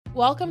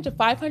Welcome to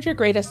 500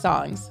 Greatest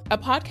Songs, a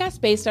podcast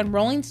based on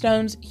Rolling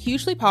Stone's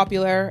hugely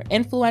popular,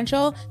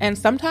 influential, and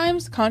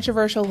sometimes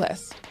controversial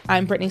list.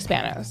 I'm Brittany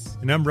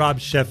Spanos. And I'm Rob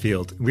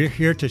Sheffield. We're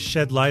here to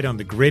shed light on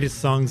the greatest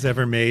songs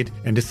ever made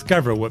and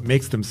discover what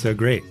makes them so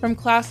great. From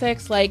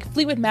classics like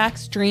Fleetwood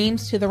Mac's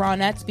Dreams to the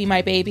Ronettes' Be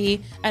My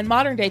Baby, and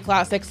modern-day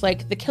classics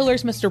like The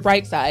Killers' Mr.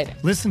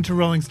 Brightside. Listen to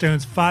Rolling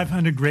Stone's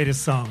 500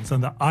 Greatest Songs on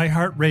the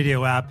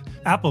iHeartRadio app,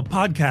 Apple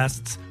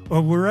Podcasts,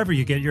 or wherever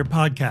you get your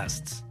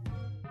podcasts.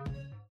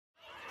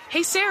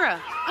 Hey Sarah,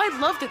 I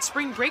love that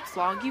spring break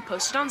vlog you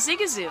posted on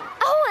Zigazoo.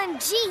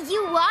 OMG,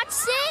 you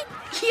watched it?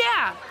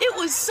 Yeah, it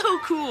was so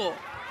cool.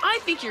 I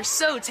think you're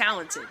so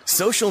talented.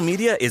 Social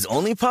media is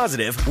only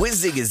positive with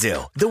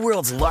Zigazoo, the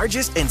world's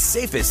largest and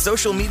safest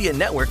social media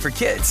network for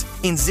kids.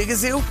 In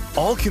Zigazoo,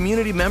 all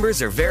community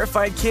members are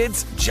verified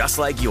kids just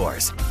like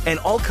yours, and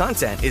all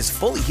content is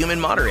fully human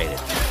moderated.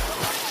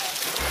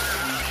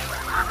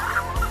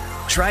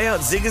 Try out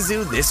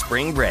Zigazoo this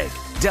spring break.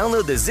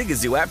 Download the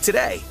Zigazoo app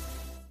today.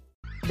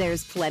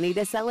 There's plenty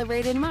to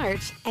celebrate in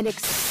March and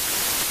National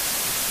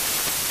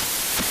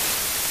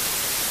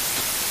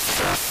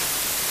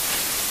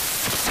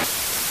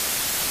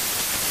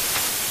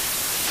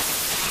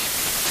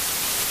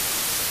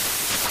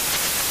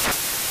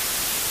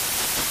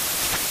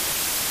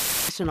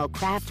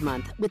Craft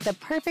Month with the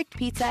perfect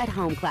pizza at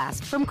home class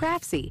from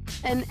Craftsy.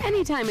 And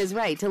anytime is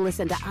right to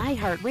listen to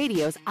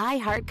iHeartRadio's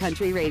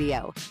iHeartCountry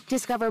Radio.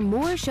 Discover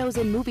more shows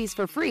and movies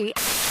for free.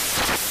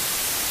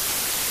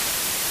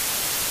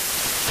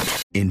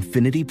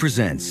 Infiniti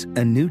presents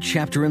a new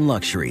chapter in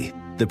luxury,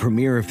 the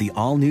premiere of the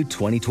all-new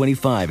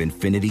 2025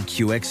 Infiniti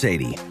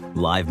QX80,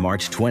 live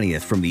March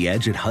 20th from the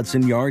Edge at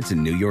Hudson Yards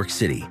in New York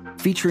City,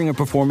 featuring a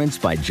performance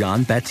by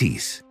Jon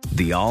Batiste.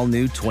 The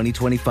all-new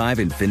 2025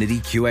 Infiniti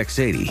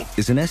QX80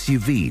 is an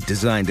SUV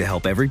designed to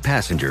help every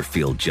passenger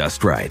feel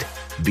just right.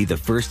 Be the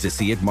first to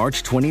see it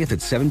March 20th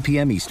at 7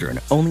 p.m. Eastern,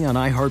 only on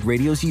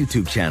iHeartRadio's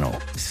YouTube channel.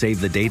 Save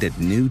the date at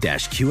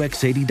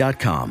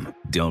new-QX80.com.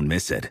 Don't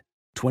miss it.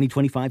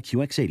 2025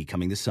 QX80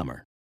 coming this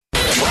summer.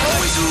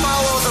 Always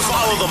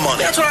follow the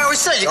money. That's what I always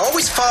say. You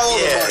always follow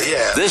the money.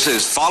 Yeah. This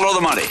is Follow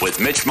the Money with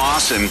Mitch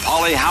Moss and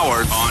Paulie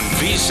Howard on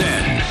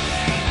VSiN.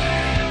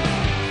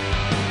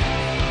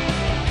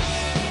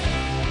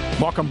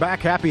 Welcome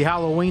back. Happy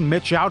Halloween.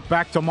 Mitch out.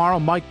 Back tomorrow.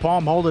 Mike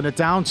Palm holding it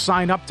down.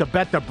 Sign up to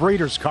bet the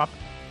Breeders' Cup.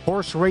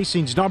 Horse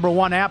Racing's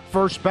 #1 app.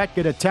 First bet,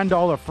 get a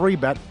 $10 free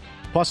bet,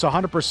 plus a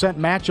 100%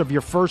 match of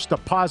your first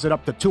deposit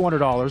up to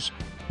 $200.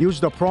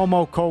 Use the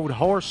promo code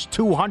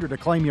HORSE200 to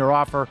claim your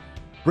offer.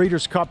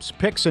 Breeders' Cups,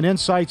 picks, and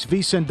insights,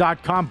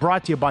 VSiN.com,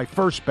 brought to you by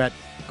First Bet.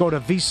 Go to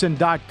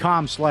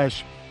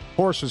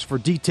VSiN.com/horses for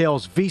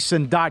details.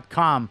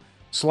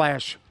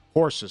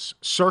 VSiN.com/horses.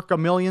 Circa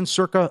Millions,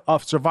 Circa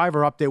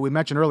Survivor update we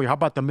mentioned earlier. How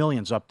about the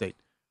Millions update?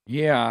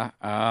 Yeah,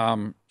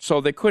 so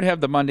they could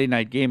have the Monday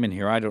night game in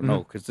here. I don't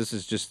know, because this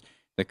is just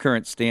the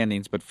current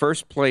standings. But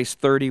first place,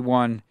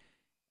 31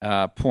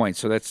 points.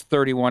 So that's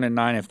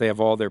 31-9 if they have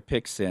all their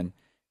picks in.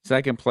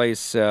 Second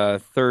place,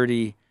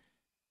 39-1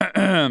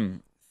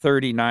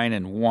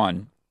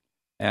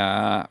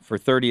 for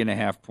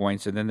 30.5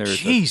 points. And then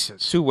there's a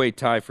two-way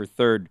tie for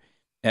third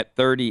at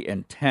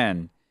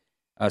 30-10.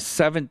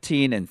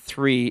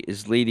 17-3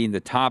 is leading the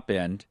top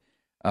end.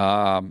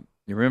 You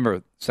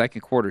remember,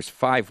 second quarter's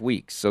 5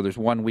 weeks, so there's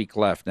 1 week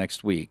left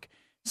next week.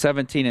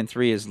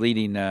 17-3 is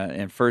leading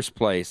in first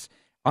place.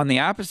 On the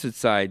opposite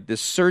side, the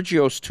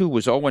Sergio's 2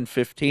 was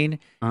 0-15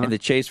 in the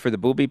chase for the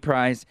Booby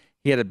Prize.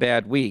 He had a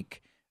bad week.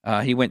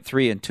 He went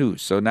 3-2,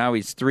 so now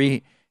he's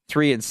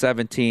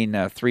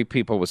 3-17. 3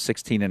 people with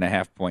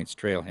 16.5 points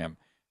trail him.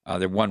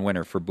 They're one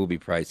winner for Booby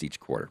Prize each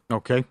quarter.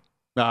 Okay.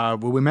 Well,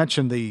 we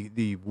mentioned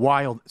the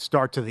wild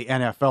start to the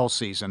NFL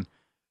season.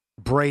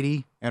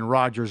 Brady and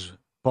Rodgers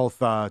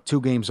both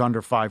 2 games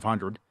under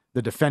 500.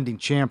 The defending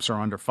champs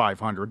are under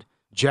 500.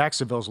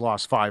 Jacksonville's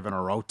lost 5 in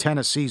a row.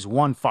 Tennessee's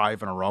won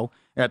 5 in a row.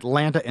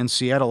 Atlanta and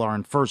Seattle are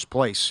in first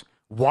place.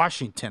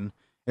 Washington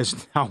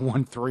has now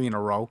won 3 in a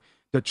row.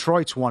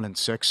 Detroit's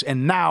 1-6,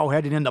 and now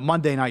heading into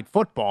Monday Night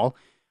Football,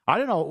 I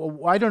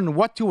don't know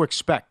what to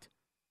expect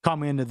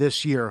coming into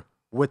this year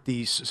with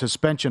the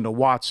suspension to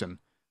Watson.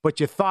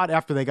 But you thought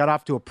after they got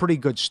off to a pretty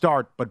good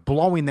start, but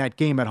blowing that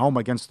game at home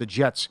against the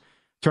Jets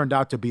turned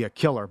out to be a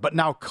killer. But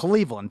now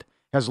Cleveland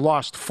has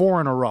lost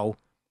 4 in a row,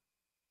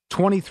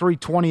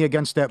 23-20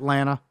 against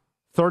Atlanta,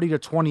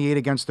 30-28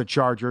 against the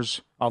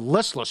Chargers. A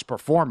listless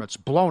performance,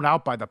 blown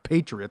out by the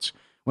Patriots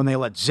when they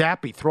let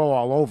Zappe throw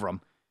all over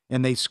them.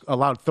 And they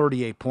allowed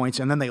 38 points,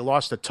 and then they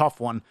lost a tough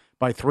one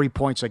by 3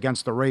 points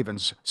against the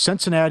Ravens.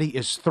 Cincinnati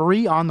is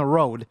 3 on the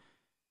road.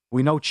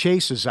 We know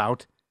Chase is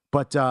out,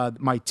 but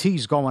my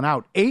T's going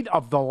out. 8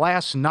 of the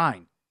last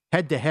 9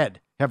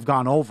 head-to-head have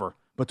gone over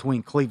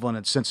between Cleveland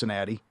and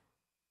Cincinnati.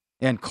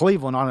 And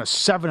Cleveland on a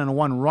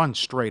 7-1 run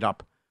straight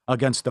up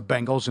against the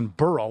Bengals, and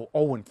Burrow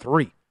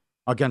 0-3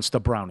 against the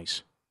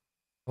Brownies.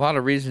 A lot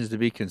of reasons to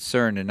be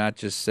concerned and not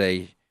just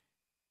say,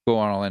 go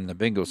on all in the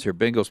Bengals here.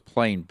 Bengals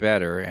playing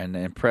better and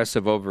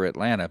impressive over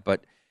Atlanta,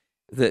 but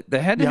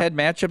the head-to-head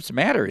matchups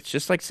matter. It's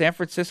just like San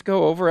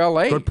Francisco over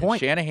L.A. Good point.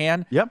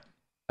 Shanahan Yep.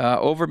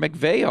 Over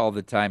McVay all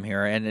the time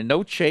here. And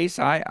no Chase.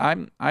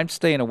 I'm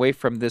staying away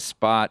from this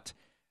spot.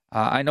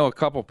 I know a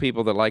couple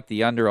people that like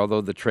the under, although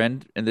the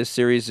trend in this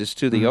series is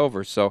to the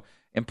over. So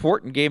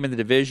important game in the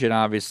division,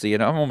 obviously,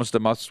 and almost a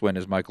must-win,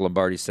 as Michael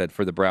Lombardi said,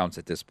 for the Browns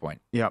at this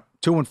point. Yep.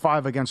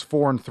 2-5 against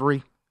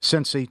 4-3.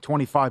 Cincy,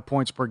 25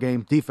 points per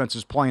game. Defense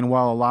is playing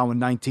well, allowing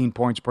 19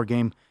 points per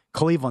game.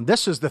 Cleveland,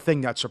 this is the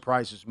thing that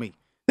surprises me.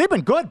 They've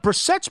been good.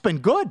 Brissett's been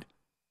good.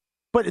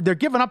 But they're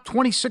giving up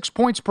 26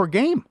 points per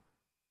game.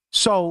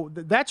 So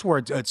that's where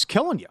it's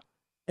killing you.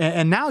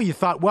 And now you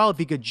thought, well, if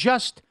he could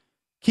just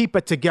keep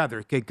it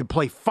together, he could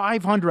play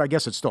 500, I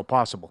guess it's still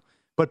possible,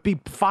 but be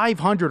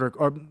 500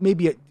 or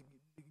maybe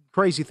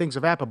crazy things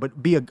have happened,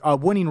 but be a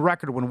winning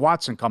record when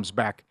Watson comes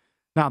back.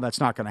 Now that's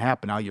not going to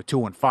happen. Now you're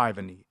 2-5,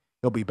 and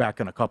he'll be back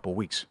in a couple of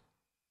weeks.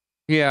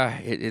 Yeah,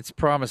 it's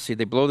promising.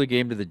 They blow the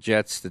game to the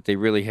Jets that they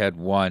really had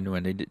won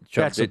when they did.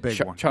 Chubb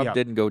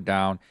didn't go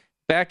down.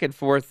 Back and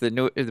forth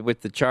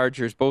with the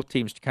Chargers. Both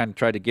teams kind of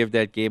tried to give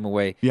that game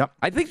away. Yep.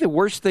 I think the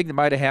worst thing that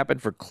might have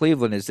happened for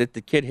Cleveland is that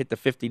the kid hit the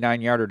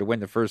 59-yarder to win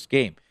the first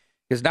game.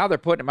 Because now they're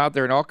putting him out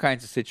there in all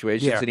kinds of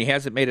situations, and he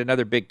hasn't made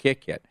another big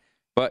kick yet.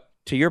 But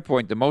to your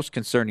point, the most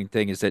concerning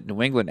thing is that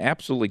New England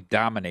absolutely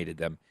dominated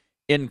them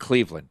in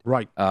Cleveland.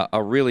 Right.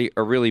 A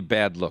really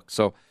bad look.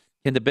 So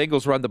can the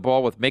Bengals run the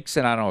ball with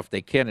Mixon? I don't know if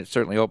they can. It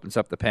certainly opens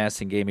up the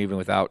passing game even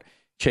without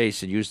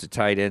Chase and use the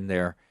tight end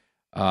there.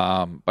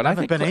 But I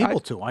haven't been able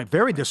to. I'm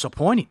very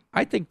disappointing.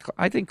 I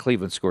think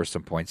Cleveland scores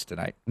some points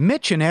tonight.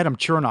 Mitch and Adam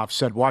Chernoff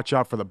said, "Watch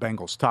out for the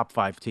Bengals, top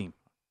 5 team."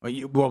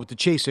 Well, with the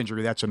Chase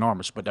injury, that's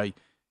enormous. But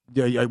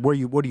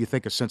what do you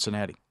think of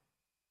Cincinnati?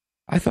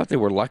 I thought they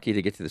were lucky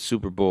to get to the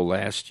Super Bowl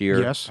last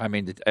year. Yes. I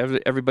mean,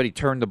 everybody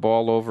turned the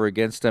ball over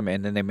against them,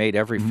 and then they made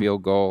every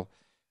field goal.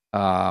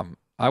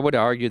 I would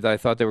argue that I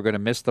thought they were going to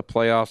miss the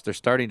playoffs. They're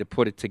starting to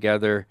put it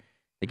together.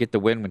 They get the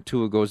win when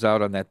Tua goes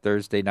out on that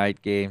Thursday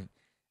night game.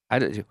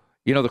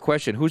 The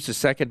question, who's the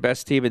second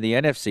best team in the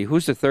NFC?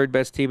 Who's the third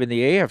best team in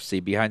the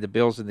AFC behind the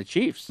Bills and the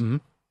Chiefs?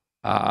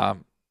 Mm-hmm.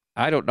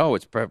 I don't know.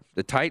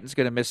 The Titans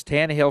going to miss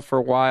Tannehill for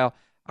a while.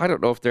 I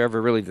don't know if they're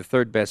ever really the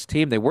third best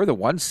team. They were the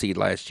 1 seed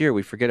last year.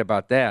 We forget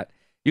about that.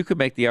 You could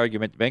make the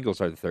argument the Bengals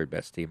are the third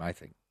best team, I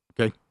think.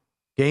 Okay.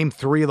 Game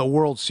 3 of the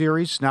World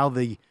Series. Now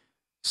the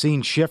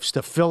scene shifts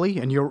to Philly,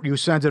 and you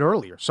said it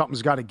earlier.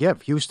 Something's got to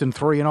give. Houston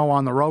 3-0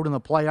 on the road in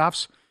the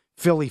playoffs.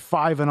 Philly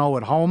 5-0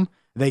 at home.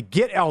 They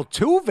get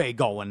Altuve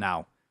going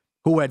now,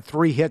 who had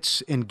 3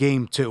 hits in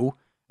Game 2.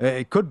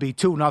 It could be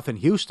 2-0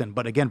 Houston,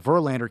 but again,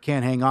 Verlander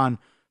can't hang on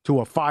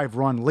to a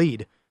 5-run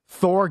lead.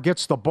 Thor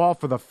gets the ball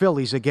for the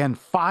Phillies. Again,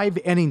 5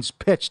 innings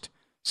pitched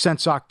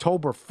since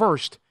October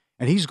 1st,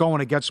 and he's going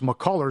against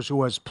McCullers,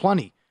 who has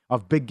plenty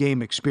of big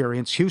game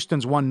experience.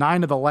 Houston's won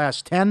 9 of the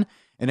last 10,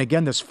 and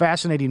again, this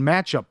fascinating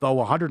matchup, though,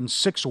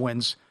 106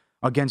 wins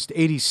against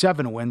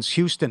 87 wins.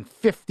 Houston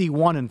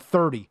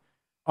 51-30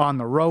 on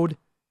the road,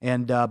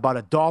 and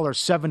about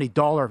 $1.70,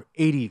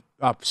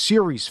 $1.80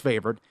 series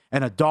favorite,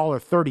 and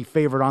 $1.30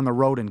 favorite on the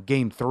road in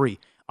Game 3.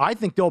 I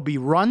think there'll be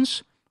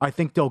runs. I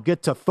think they'll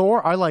get to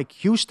Thor. I like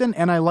Houston,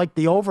 and I like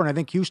the over, and I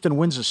think Houston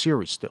wins the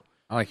series still.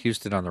 I like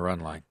Houston on the run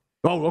line.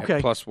 Oh, okay.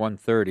 At plus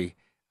 130.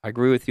 I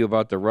agree with you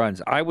about the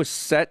runs. I was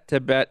set to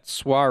bet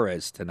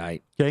Suarez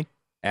tonight,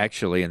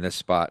 actually, in this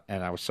spot,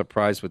 and I was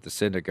surprised with the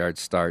Syndergaard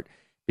start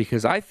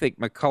because I think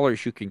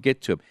McCullers, you can get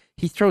to him.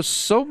 He throws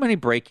so many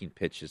breaking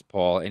pitches,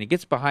 Paul, and he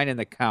gets behind in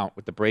the count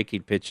with the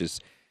breaking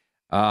pitches.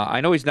 I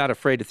know he's not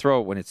afraid to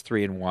throw it when it's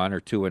 3-1 or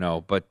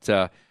 2-0,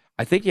 but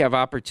I think you have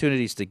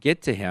opportunities to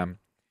get to him.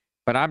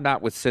 But I'm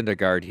not with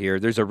Syndergaard here.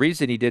 There's a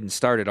reason he didn't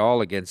start at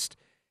all against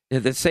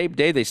the same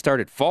day they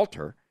started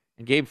Falter.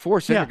 In Game 4,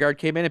 Syndergaard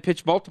came in and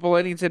pitched multiple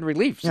innings in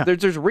relief. So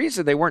there's a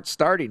reason they weren't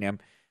starting him.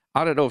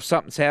 I don't know if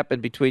something's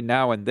happened between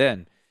now and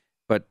then.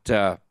 But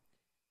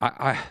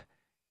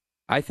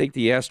I think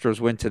the Astros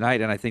win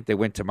tonight, and I think they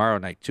win tomorrow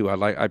night, too.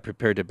 I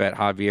prepared to bet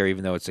Javier,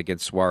 even though it's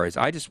against Suarez.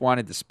 I just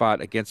wanted the spot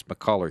against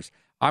McCullers.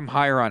 I'm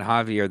higher on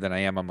Javier than I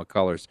am on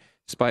McCullers,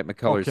 despite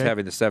McCullers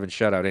having the 7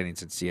 shutout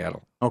innings in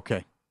Seattle.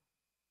 Okay.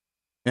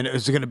 And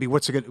is it going to be,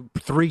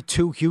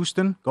 3-2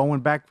 Houston going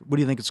back? What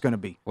do you think it's going to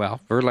be?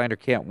 Well, Verlander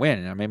can't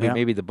win. I mean,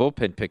 maybe the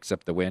bullpen picks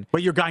up the win.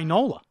 But your guy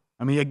Nola.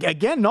 I mean,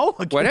 again,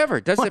 Nola. Whatever.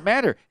 It doesn't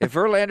matter. If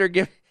Verlander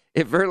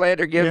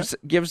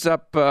gives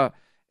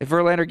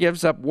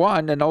up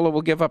 1, then Nola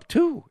will give up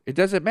 2. It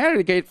doesn't matter.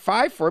 He gave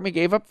 5 for him. He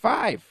gave up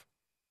 5.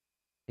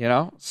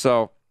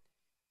 So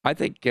I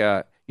think,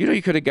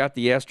 you could have got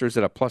the Astros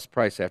at a plus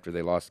price after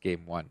they lost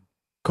Game 1.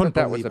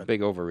 That was a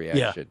big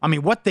overreaction. Yeah. I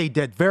mean, what they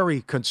did,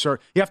 very concerned.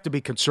 You have to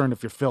be concerned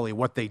if you're Philly,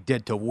 what they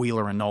did to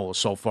Wheeler and Nola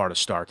so far to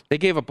start. They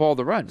gave up all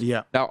the runs.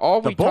 Yeah. Now,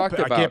 we talked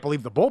about. I can't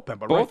believe the bullpen.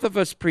 But both of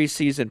us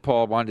preseason,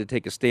 Paul, wanted to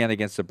take a stand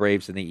against the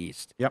Braves in the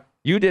East. Yep.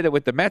 You did it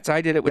with the Mets. I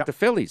did it with the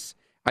Phillies.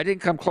 I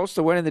didn't come close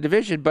to winning the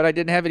division, but I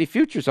didn't have any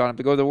futures on them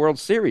to go to the World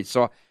Series.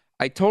 So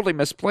I totally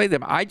misplayed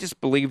them. I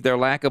just believe their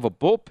lack of a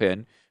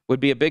bullpen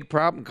would be a big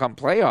problem come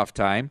playoff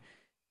time.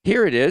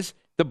 Here it is.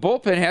 The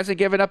bullpen hasn't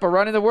given up a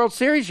run in the World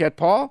Series yet,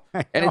 Paul.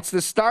 And it's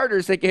the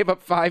starters that gave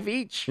up 5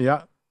 each.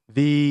 Yeah.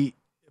 The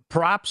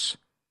props,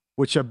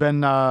 which have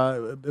been,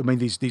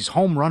 these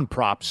home run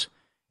props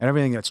and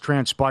everything that's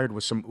transpired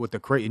with the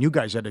crate. And you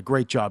guys had a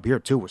great job here,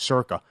 too, with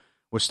Circa,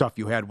 with stuff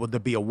you had. Would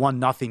there be a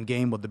 1-0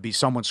 game? Would there be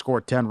someone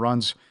scored 10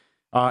 runs?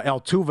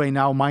 Altuve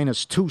now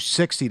minus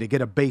 260 to get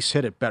a base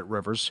hit at Bet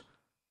Rivers.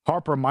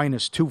 Harper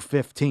minus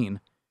 215.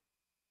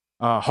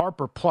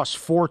 Harper plus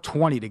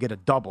 420 to get a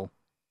double.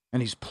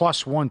 And he's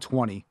plus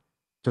 120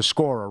 to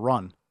score a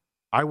run.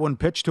 I wouldn't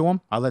pitch to him.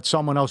 I let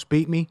someone else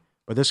beat me.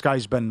 But this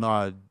guy's been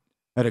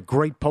had a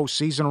great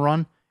postseason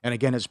run. And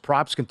again, his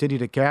props continue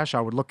to cash. I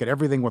would look at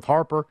everything with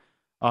Harper,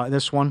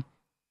 this one.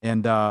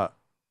 And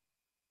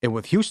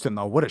with Houston,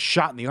 though, what a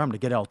shot in the arm to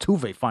get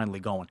Altuve finally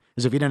going,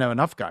 as if he didn't have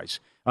enough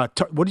guys.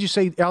 What did you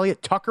say,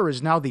 Elliot? Tucker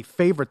is now the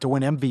favorite to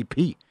win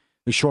MVP.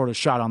 The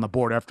shortest shot on the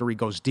board after he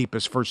goes deep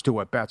his first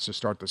 2 at-bats to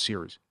start the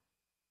series.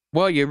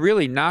 Well, you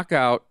really knock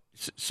out.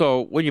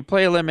 So when you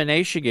play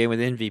elimination game with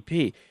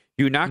MVP,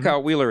 you knock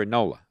out Wheeler and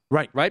Nola.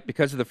 Right?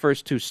 Because of the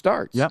first 2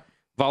 starts. Yep.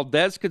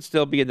 Valdez could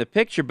still be in the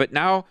picture, but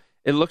now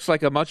it looks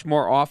like a much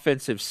more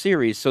offensive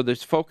series, so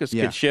this focus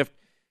could shift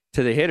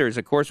to the hitters.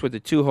 Of course, with the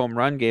 2 home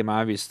run game,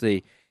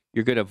 obviously,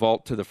 you're going to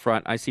vault to the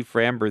front. I see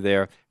Framber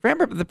there.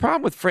 The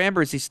problem with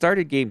Framber is he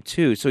started game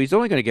 2, so he's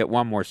only going to get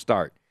 1 more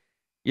start.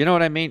 You know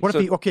what I mean?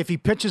 If he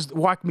pitches,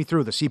 walk me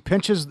through this. He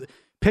pitches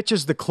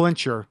the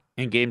clincher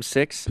in game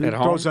 6 at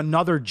home. Throws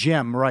another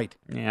gem, right?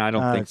 Yeah, I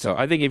don't think so.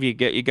 I think if you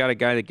got a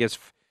guy that gets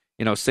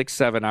 6,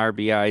 7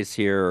 RBIs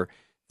here, or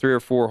 3 or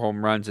 4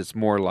 home runs, it's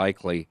more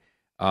likely.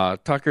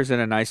 Tucker's in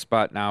a nice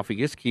spot now. If he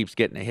just keeps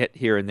getting a hit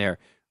here and there,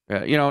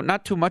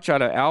 not too much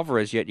out of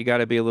Alvarez yet. You got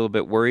to be a little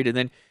bit worried. And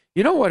then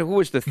you know what? Who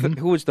was the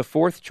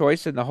 4th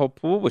choice in the whole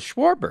pool? Was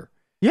Schwarber.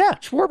 Yeah,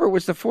 Schwarber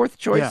was the 4th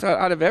choice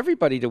out of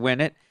everybody to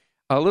win it.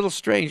 A little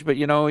strange, but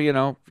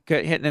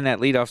hitting in that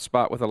leadoff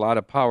spot with a lot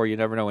of power, you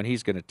never know when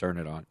he's going to turn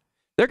it on.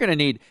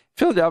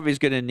 Philadelphia's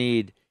going to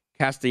need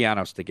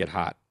Castellanos to get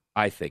hot,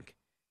 I think,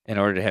 in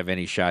order to have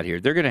any shot here.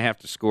 They're going to have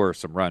to score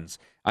some runs.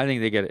 I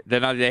think they get it.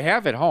 They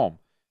have at home,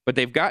 but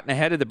they've gotten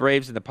ahead of the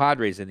Braves and the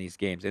Padres in these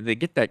games, and they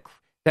get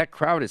that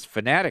crowd is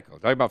fanatical.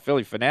 Talking about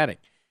Philly fanatic.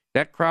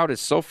 That crowd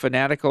is so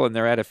fanatical, and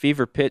they're at a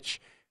fever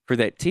pitch for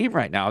that team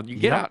right now. You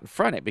get out in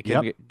front, it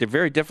becomes a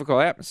very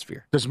difficult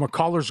atmosphere. Does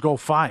McCullers go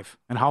 5?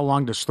 And how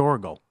long does Thor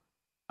go?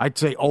 I'd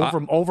say over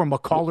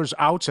McCullers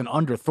outs and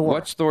under Thor.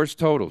 What's Thor's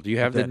total? Do you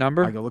have the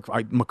number?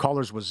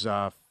 McCullers was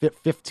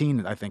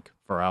 15, I think,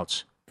 for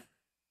outs.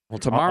 Well,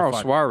 tomorrow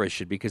Suarez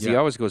should, because he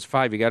always goes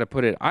 5. You got to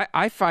put it.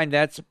 I find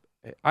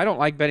I don't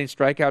like betting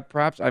strikeout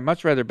props. I'd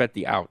much rather bet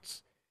the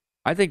outs.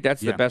 I think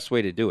that's the best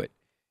way to do it.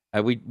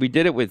 We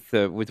did it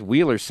with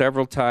Wheeler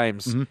several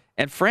times. Mm-hmm.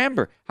 And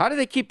Framber, how do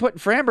they keep putting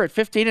Framber at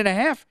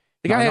 15.5?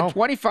 The guy had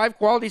 25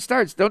 quality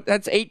starts.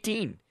 That's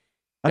 18.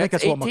 I think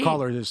that's 18. What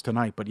McCullers is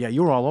tonight. But,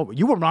 you were all over.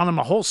 You were on him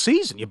the whole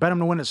season. You bet him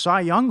to win a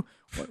Cy Young.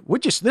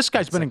 This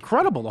guy's been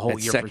incredible the whole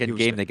year for Houston. Second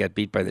game they got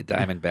beat by the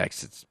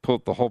Diamondbacks. It's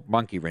pulled the whole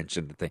monkey wrench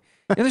in the thing.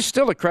 And there's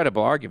still a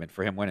credible argument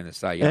for him winning the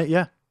Cy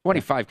Young.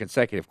 25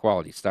 consecutive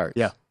quality starts.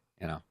 Yeah.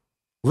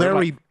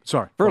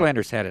 Sorry.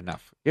 Verlander's had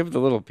enough. Give the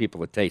little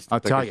people a taste. I'll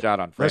tell you. Shot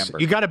on Framber. Listen,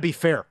 you got to be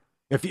fair.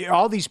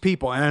 All these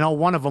people, and I know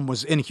one of them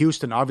was in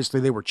Houston, obviously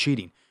they were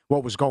cheating.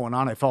 What was going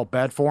on, I felt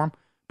bad for him.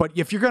 But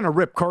if you're going to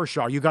rip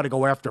Kershaw, you got to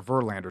go after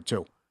Verlander,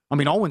 too.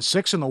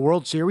 0-6 in the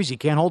World Series. He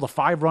can't hold a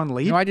 5-run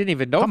lead. I didn't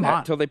even know that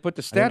until they put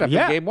the stat up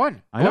in Game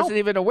 1. I wasn't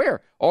even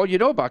aware. All you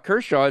know about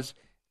Kershaw is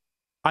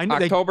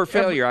October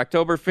failure.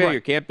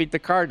 Right. Can't beat the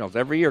Cardinals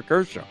every year,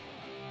 Kershaw.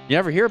 You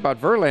never hear about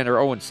Verlander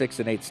 0-6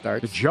 and 8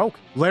 starts. The joke.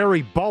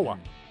 Larry Bowa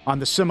on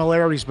the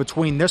similarities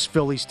between this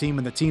Phillies team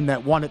and the team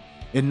that won it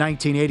in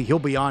 1980. He'll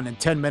be on in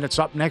 10 minutes.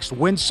 Up next,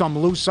 win some,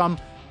 lose some.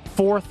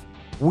 4th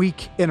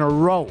week in a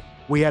row.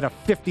 We had a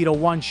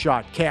 50-1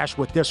 shot cash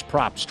with this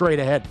prop. Straight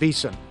ahead,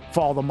 VSiN.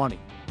 Follow the money.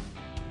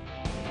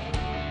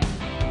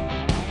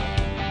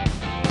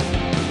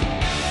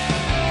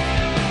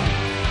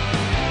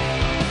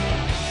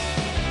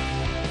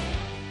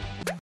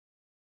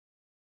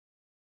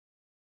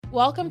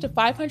 Welcome to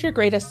 500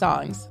 Greatest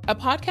Songs, a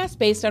podcast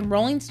based on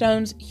Rolling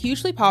Stone's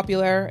hugely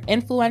popular,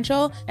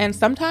 influential, and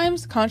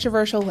sometimes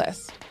controversial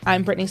list.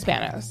 I'm Brittany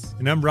Spanos.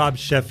 And I'm Rob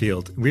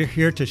Sheffield. We're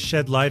here to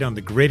shed light on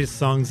the greatest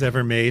songs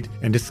ever made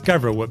and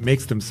discover what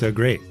makes them so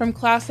great. From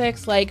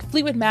classics like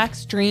Fleetwood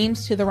Mac's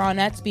Dreams to the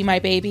Ronettes' Be My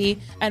Baby,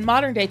 and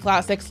modern-day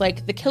classics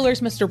like The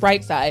Killer's Mr.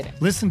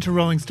 Brightside. Listen to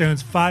Rolling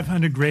Stone's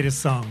 500 Greatest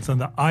Songs on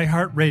the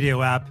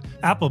iHeartRadio app,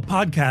 Apple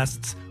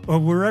Podcasts, or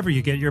wherever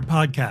you get your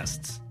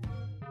podcasts.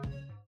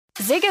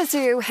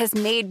 Zigazoo has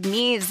made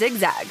me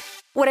zigzag.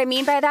 What I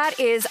mean by that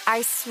is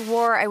I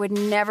swore I would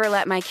never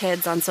let my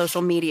kids on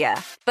social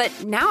media, but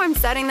now I'm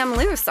setting them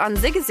loose on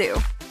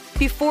Zigazoo.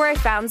 Before I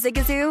found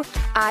Zigazoo,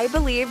 I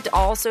believed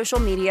all social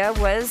media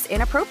was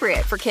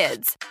inappropriate for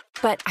kids.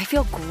 But I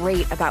feel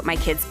great about my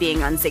kids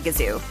being on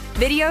Zigazoo.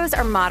 Videos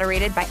are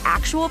moderated by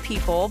actual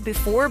people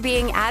before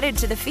being added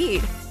to the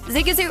feed.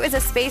 Zigazoo is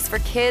a space for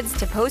kids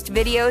to post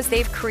videos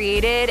they've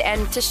created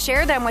and to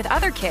share them with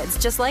other kids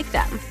just like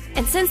them.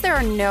 And since there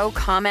are no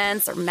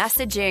comments or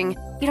messaging,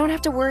 you don't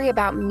have to worry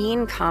about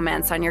mean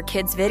comments on your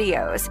kids'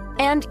 videos.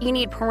 And you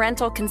need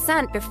parental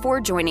consent before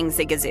joining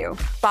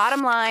Zigazoo.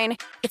 Bottom line,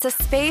 it's a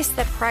space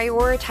that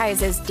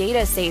prioritizes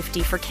data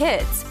safety for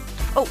kids.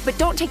 Oh, but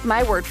don't take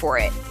my word for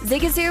it.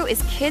 Zigazoo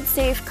is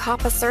KidSafe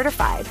COPPA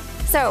certified.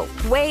 So,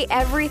 weigh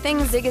everything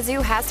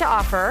Zigazoo has to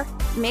offer.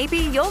 Maybe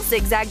you'll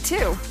zigzag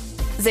too.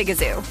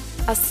 Zigazoo,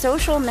 a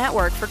social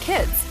network for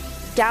kids.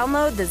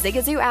 Download the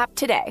Zigazoo app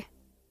today.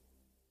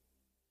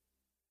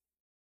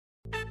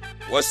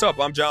 What's up?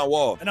 I'm John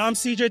Wall. And I'm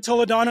CJ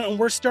Toledano, and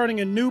we're starting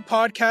a new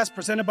podcast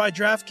presented by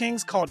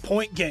DraftKings called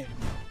Point Game.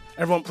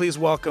 Everyone, please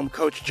welcome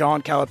Coach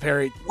John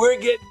Calipari. We're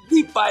getting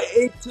beat by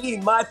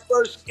 18. My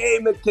first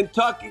game in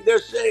Kentucky, they're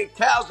saying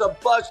Cal's a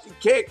bust. He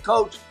can't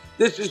coach.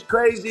 This is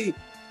crazy.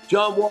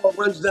 John Wall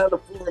runs down the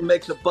floor and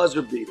makes a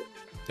buzzer beater.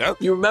 Yep.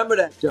 You remember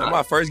that, John? That's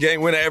my first game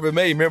winner I ever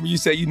made. Remember you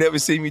said you never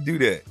seen me do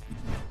that.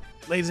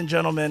 Ladies and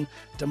gentlemen,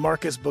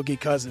 DeMarcus Boogie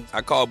Cousins.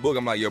 I called Boog.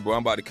 I'm like, yo, bro,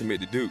 I'm about to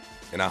commit to Duke.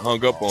 And I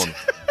hung up on him.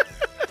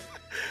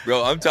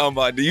 Bro, I'm talking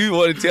about, do you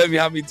want to tell me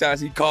how many times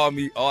he called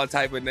me all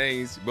type of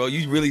names? Bro,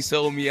 you really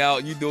sold me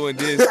out. You doing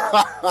this.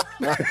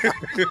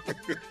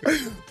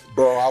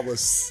 Bro, I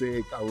was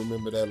sick. I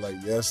remember that like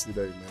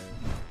yesterday,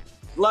 man.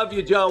 Love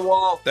you, John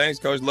Wall. Thanks,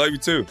 Coach. Love you,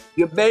 too.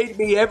 You made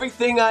me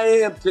everything I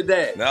am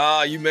today.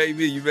 Nah, you made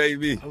me. You made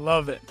me. I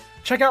love it.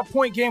 Check out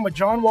Point Game with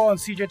John Wall and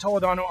CJ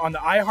Toledano on the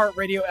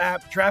iHeartRadio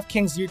app,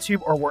 DraftKings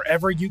YouTube, or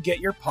wherever you get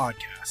your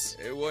podcasts.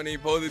 It wasn't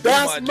even supposed to be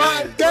That's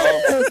my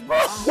dance,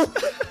 bro.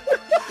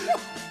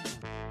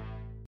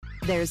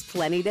 There's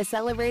plenty to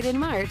celebrate in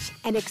March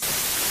and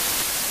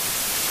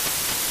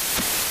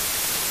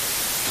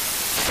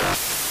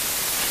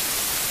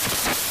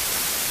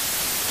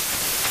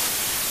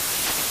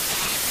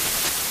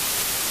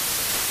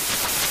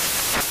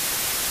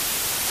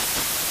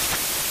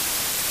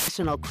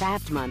National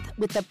Craft Month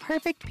with the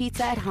perfect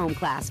pizza at home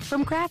class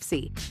from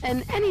Craftsy.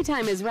 And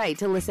anytime is right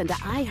to listen to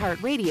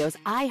iHeartRadio's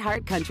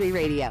iHeart Country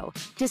Radio.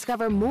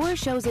 Discover more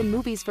shows and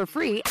movies for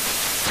free.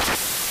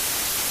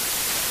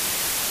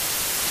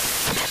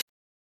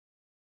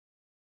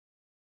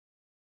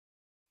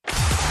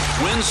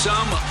 Win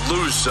Some,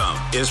 Lose Some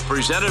is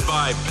presented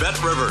by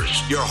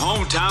BetRivers, your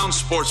hometown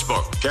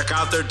sportsbook. Check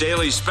out their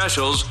daily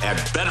specials at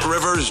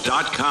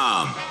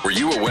BetRivers.com. Were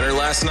you a winner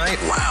last night?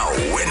 Wow,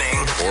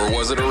 winning. Or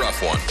was it a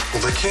rough one?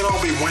 Well, they can't all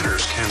be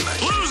winners, can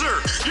they?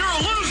 Loser! You're a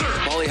loser!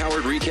 Paulie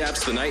Howard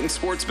recaps the night in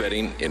sports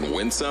betting in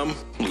Win Some,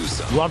 Lose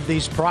Some. Love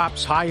these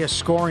props. Highest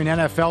scoring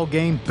NFL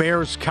game,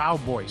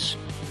 Bears-Cowboys,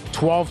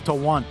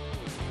 12-1.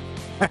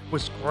 That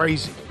was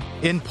crazy.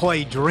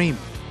 In-play dream.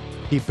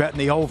 He bet in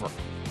the over.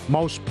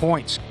 Most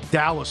points,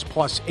 Dallas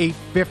plus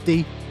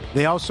 850.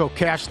 They also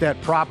cashed that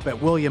prop at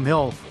William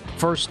Hill,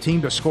 first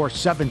team to score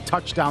 7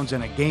 touchdowns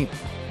in a game.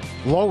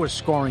 Lowest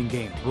scoring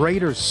game,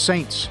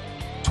 Raiders-Saints,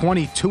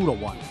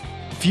 22-1.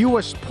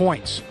 Fewest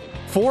points,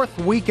 4th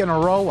week in a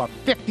row, a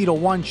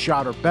 50-1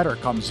 shot or better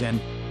comes in.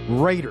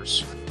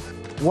 Raiders,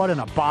 what an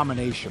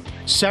abomination.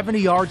 70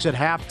 yards at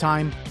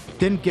halftime,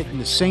 didn't get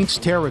into Saints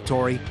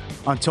territory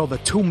until the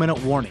 2-minute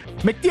warning.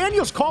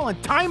 McDaniel's calling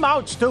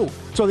timeouts too,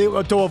 so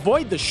to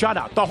avoid the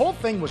shutout. The whole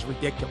thing was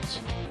ridiculous.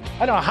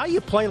 I don't know how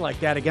you play like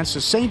that against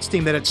a Saints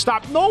team that had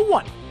stopped no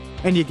one,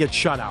 and you get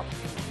shut out.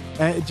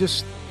 And it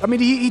just, I mean,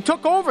 he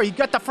took over. He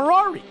got the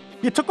Ferrari.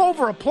 He took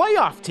over a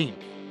playoff team.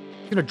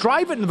 You're going to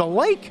drive it into the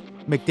lake,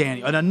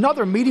 McDaniel. And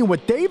another meeting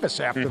with Davis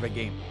after the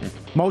game.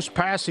 Most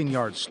passing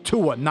yards,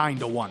 Tua,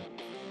 9-1.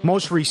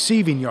 Most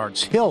receiving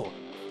yards, Hill,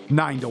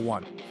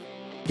 9-1.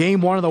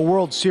 Game 1 of the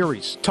World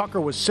Series, Tucker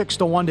was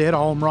 6-1 to hit a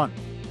home run.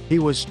 He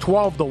was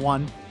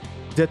 12-1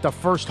 to hit the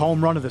first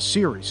home run of the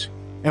series.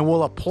 And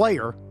will a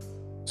player,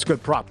 it's a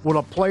good prop, will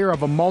a player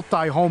of a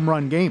multi-home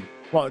run game?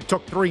 Well, it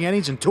took 3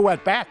 innings and 2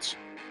 at-bats.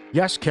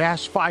 Yes,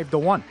 Cash,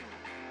 5-1.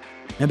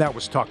 And that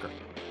was Tucker.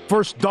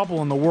 First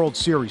double in the World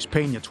Series,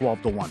 Pena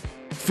 12-1.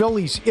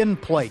 Phillies in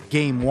play,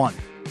 Game 1,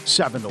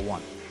 7-1.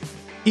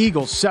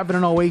 Eagles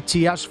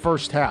 7-0 ATS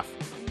first half.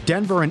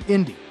 Denver and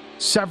Indy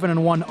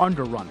 7-1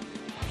 underrun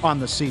on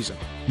the season.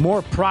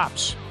 More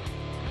props.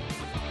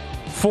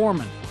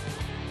 Foreman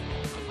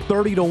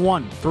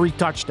 30-1, 3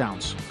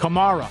 touchdowns.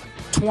 Kamara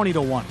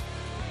 20-1.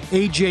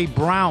 AJ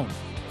Brown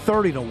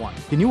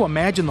 30-1. Can you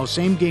imagine those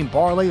same game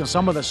parlays and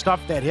some of the stuff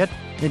that hit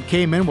and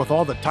came in with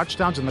all the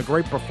touchdowns and the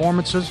great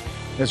performances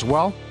as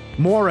well?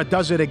 Mora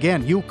does it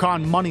again.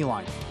 UConn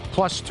moneyline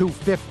plus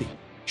 250.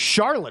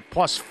 Charlotte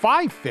plus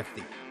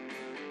 550.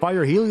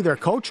 Fire Healy, their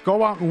coach,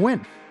 go out and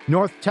win.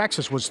 North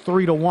Texas was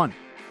 3-1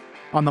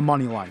 on the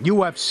money line.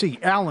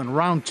 UFC, Allen,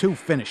 round 2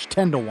 finish,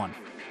 10-1.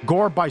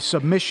 Gore by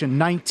submission,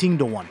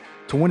 19-1.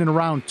 To win in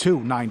round 2,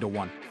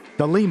 9-1.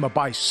 DeLima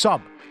by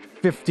sub,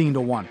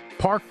 15-1.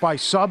 Park by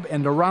sub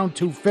and the round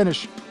 2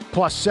 finish,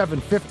 plus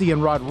 750.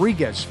 And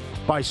Rodriguez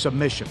by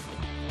submission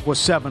was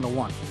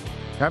 7-1.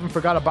 Haven't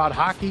forgot about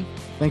hockey.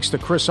 Thanks to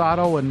Chris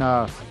Otto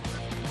and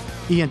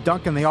Ian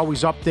Duncan, they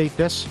always update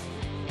this.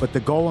 But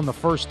the goal in the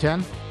first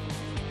 10,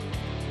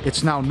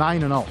 It's now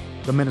 9-0,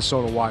 the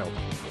Minnesota Wild.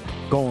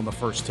 Goal in the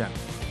first 10.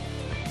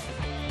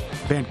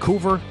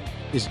 Vancouver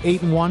is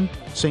 8-1.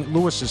 St.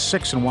 Louis is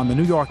 6-1. The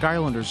New York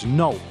Islanders,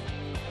 no.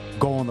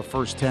 Goal in the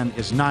first 10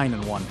 is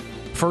 9-1.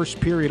 First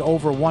period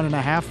over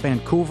 1.5.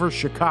 Vancouver,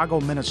 Chicago,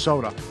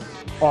 Minnesota,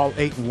 all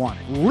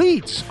 8-1.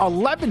 Leeds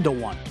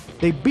 11-1.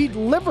 They beat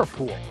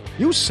Liverpool.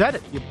 You said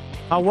it.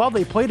 How well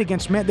they played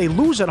against Man. They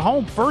lose at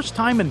home. First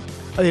time in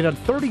they had a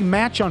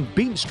 30-match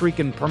unbeaten streak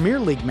in Premier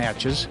League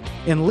matches,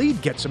 and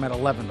lead gets them at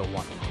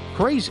 11-1.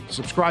 Crazy.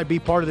 Subscribe, be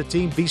part of the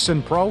team.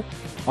 VSiN Pro,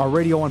 our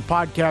radio and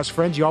podcast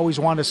friends. You always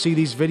want to see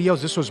these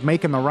videos. This was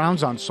making the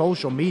rounds on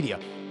social media.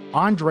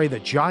 Andre the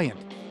Giant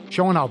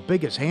showing how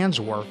big his hands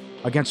were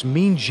against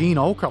Mean Gene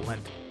Okerlund.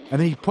 And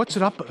then he puts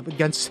it up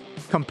against,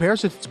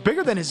 compares it. It's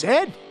bigger than his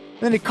head.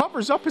 Then it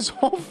covers up his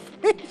whole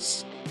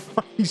face.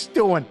 He's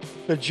doing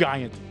the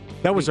Giant.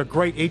 That was a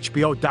great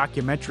HBO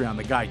documentary on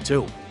the guy,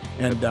 too.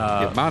 And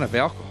the amount of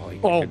alcohol he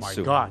oh, my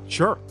God.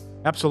 Sure.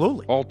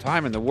 Absolutely. All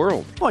time in the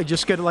world. Well, you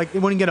just get like,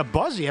 when you get a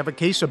buzz, you have a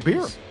case of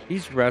beer.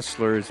 These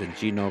wrestlers and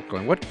Gene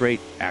Okerlund, what great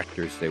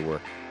actors they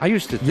were. I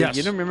used to think, Yes.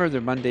 you don't remember the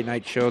Monday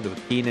night show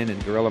with Keenan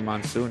and Gorilla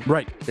Monsoon?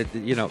 Right. That,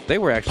 you know, they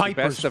were actually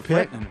Piper's best of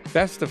Pit friends.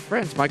 Best of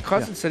friends. My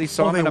cousin said he Oh,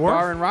 saw him they in a were?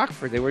 bar in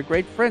Rockford. They were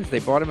great friends. They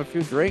bought him a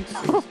few drinks.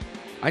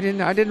 I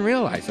didn't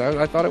realize.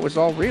 I thought it was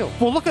all real.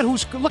 Well, look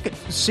at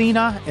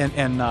Cena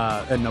and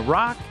The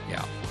Rock.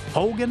 Yeah.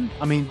 Hogan.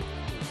 I mean,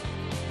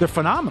 they're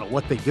phenomenal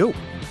what they do.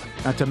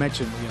 Not to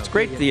mention, you know, It's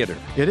great theater.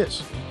 It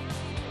is.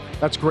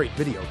 That's great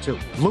video too.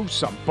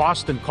 Loosum,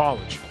 Boston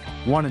College,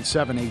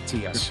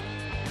 1-7 ATS.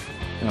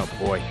 Oh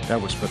boy, that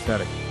was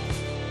pathetic.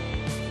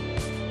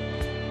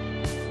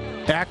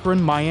 Akron,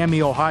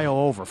 Miami, Ohio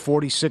over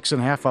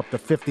 46.5 up to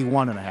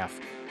 51.5,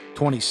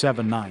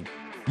 27-9.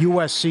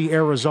 USC,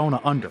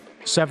 Arizona under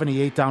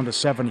 78 down to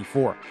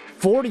 74,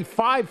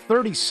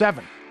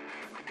 45-37.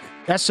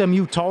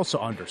 SMU,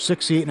 Tulsa under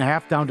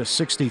 68.5 down to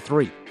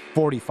 63,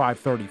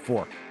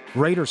 45-34.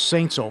 Raiders,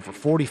 Saints over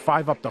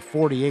 45 up to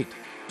 48,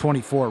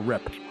 24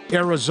 rip.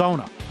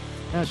 Arizona,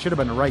 it should have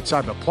been the right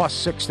side, but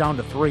 +6 down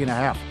to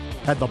 3.5.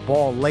 Had the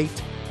ball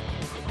late,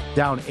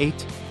 down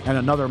 8, and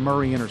another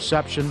Murray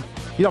interception.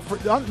 You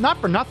know,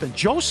 not for nothing,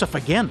 Joseph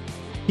again.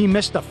 He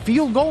missed a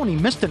field goal and he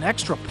missed an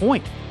extra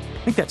point.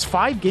 I think that's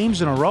 5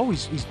 games in a row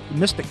he's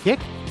missed a kick,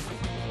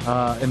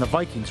 and the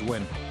Vikings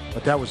win.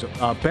 But that was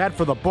bad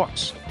for the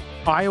books.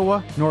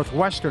 Iowa,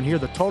 Northwestern here,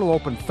 the total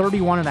opened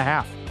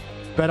 31.5.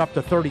 Bet up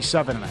to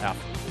 37.5.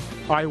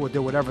 Iowa did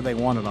whatever they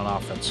wanted on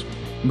offense.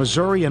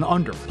 Missouri and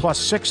under,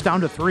 +6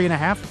 down to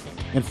 3.5,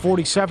 and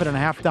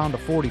 47.5 down to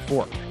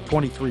 44,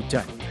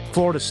 23-10.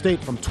 Florida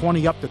State from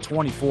 20 up to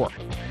 24.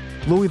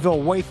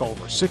 Louisville Wake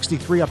over,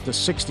 63 up to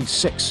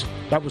 66.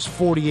 That was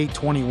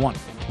 48-21.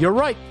 You're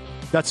right.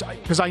 That's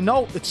because I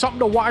know it's something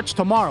to watch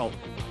tomorrow.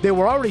 They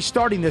were already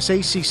starting this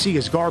ACC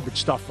as garbage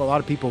stuff for a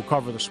lot of people who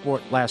cover the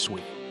sport last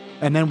week.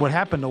 And then what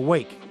happened to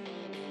Wake?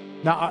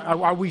 Now,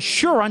 are we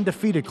sure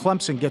undefeated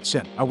Clemson gets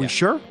in? Are we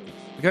sure?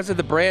 Because of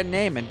the brand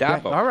name and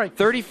Dabo. Yeah, all right.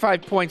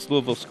 35 points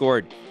Louisville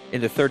scored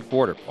in the third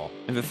quarter, Paul.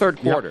 In the third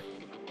quarter.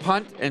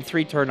 Punt and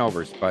 3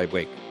 turnovers by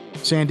Wake.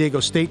 San Diego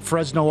State,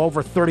 Fresno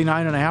over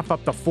 39.5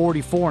 up to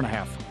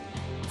 44.5.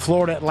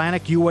 Florida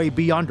Atlantic,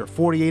 UAB under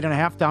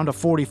 48.5 down to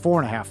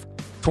 44.5,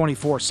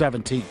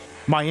 24-17.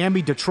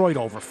 Miami, Detroit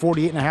over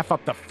 48.5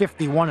 up to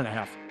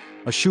 51.5.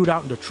 A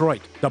shootout in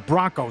Detroit. The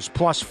Broncos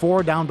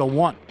 +4 down to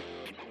 1.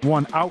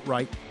 Won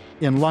outright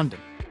in London.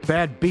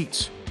 Bad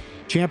beats.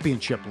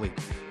 Championship league.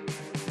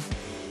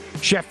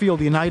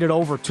 Sheffield United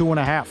over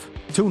 2.5.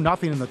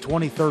 2-0 in the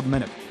 23rd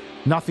minute.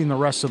 Nothing the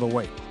rest of the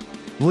way.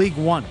 League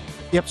One.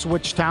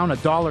 Ipswich Town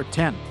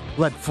 $1.10.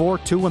 Led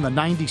 4-2 in the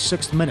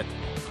 96th minute.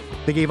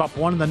 They gave up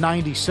 1 in the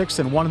 96th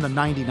and 1 in the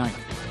 99th.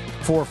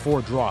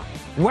 4-4 draw.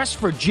 West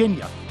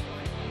Virginia.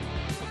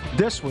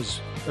 This was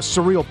a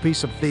surreal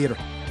piece of theater.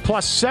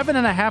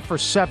 +7.5 for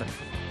 7.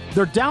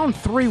 They're down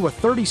 3 with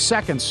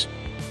 26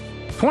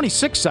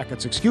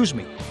 seconds, excuse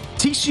me.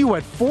 TCU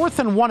had 4th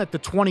and 1 at the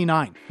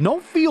 29. No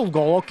field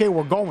goal. Okay,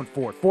 we're going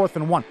for it. 4th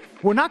and 1.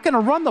 We're not going to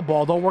run the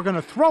ball, though. We're going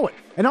to throw it.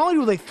 And not only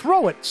do they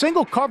throw it,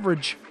 single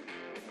coverage,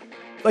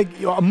 like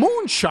a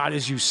moonshot,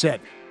 as you said.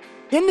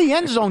 In the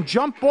end zone,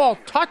 jump ball,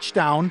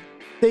 touchdown.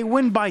 They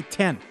win by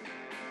 10.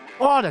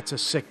 Oh, that's a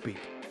sick beat.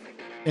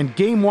 In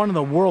Game 1 of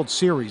the World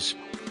Series,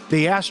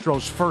 the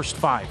Astros' first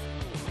 5.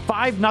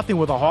 5-0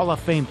 with a Hall of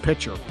Fame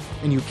pitcher,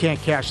 and you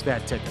can't cash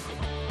that ticket.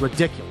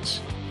 Ridiculous.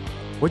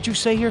 What'd you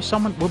say here?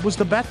 What was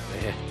the bet?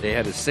 They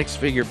had a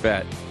 6-figure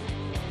bet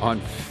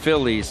on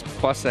Phillies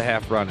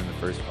 +0.5 run in the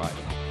first 5.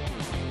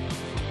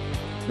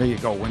 There you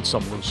go. Win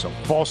some, lose some.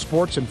 Fall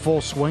sports in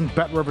full swing.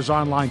 BetRivers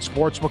Online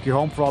Sportsbook, your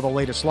home for all the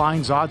latest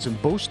lines, odds, and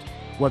boost.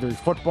 Whether you're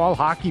football,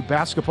 hockey,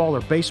 basketball,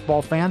 or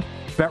baseball fan,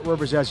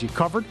 BetRivers has you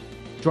covered.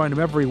 Join them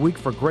every week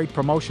for great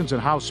promotions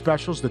and house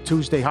specials. The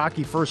Tuesday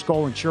hockey first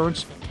goal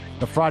insurance,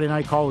 the Friday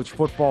night college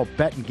football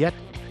bet and get,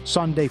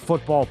 Sunday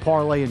football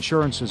parlay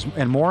insurances,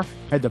 and more.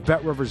 Head to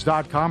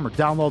BetRivers.com or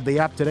download the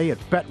app today at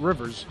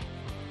BetRivers.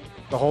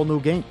 The whole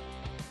new game.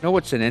 You know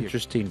what's an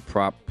interesting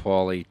prop,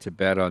 Paulie, to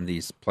bet on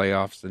these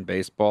playoffs in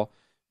baseball?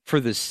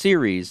 For the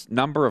series,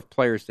 number of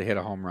players to hit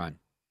a home run.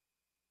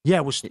 Yeah,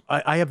 it was.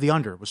 I have the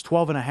under. It was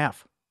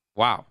 12.5.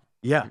 Wow.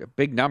 Yeah. A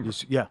big number.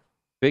 Yeah.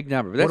 Big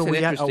number. But that's an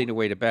interesting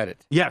way to bet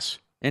it. Yes.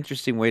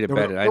 Interesting way to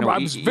bet it. I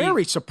was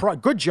very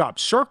surprised. Good job.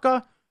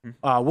 Circa,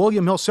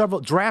 William Hill,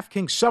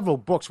 DraftKings, several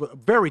books were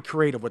very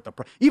creative with the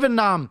even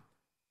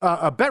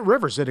Bet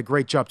Rivers did a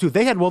great job too.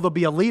 They had there'll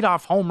be a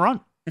leadoff home run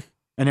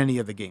in any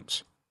of the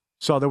games.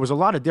 So there was a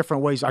lot of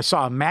different ways. I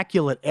saw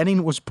immaculate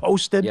inning was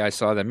posted. Yeah, I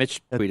saw that.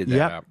 Mitch tweeted that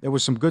out. There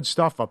was some good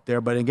stuff up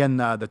there. But again,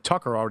 the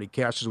Tucker already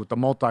cashes with the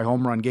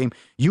multi-home run game.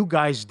 You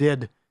guys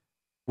did.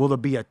 Will there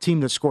be a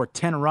team that scored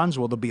 10 runs?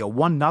 Will there be a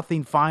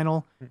 1-0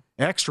 final?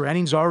 Extra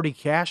innings already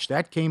cashed.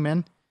 That came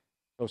in.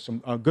 So some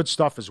good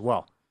stuff as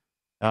well.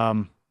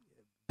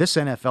 This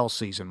NFL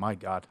season, my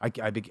God, I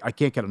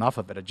can't get enough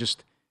of it. It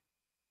just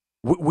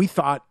we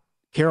thought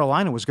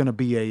Carolina was going to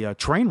be a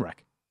train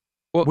wreck.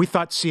 Well, we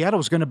thought Seattle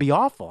was going to be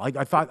awful.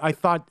 I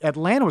thought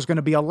Atlanta was going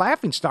to be a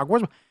laughingstock.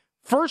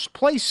 First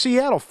place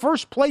Seattle,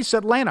 first place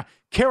Atlanta.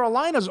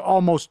 Carolina's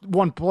almost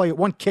one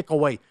kick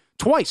away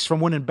twice from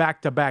winning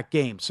back-to-back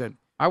games. And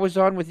I was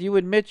on with you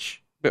and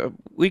Mitch a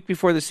week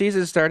before the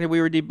season started.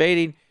 We were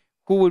debating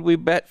who would we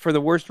bet for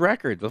the worst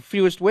record, the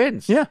fewest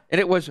wins. Yeah.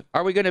 And it was,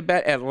 are we going to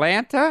bet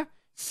Atlanta,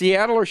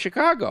 Seattle, or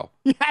Chicago?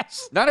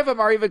 Yes. None of them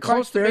are even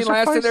close to being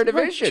last in their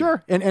division.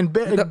 Sure. And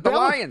the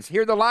Lions.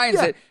 Here are the Lions.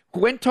 Yeah.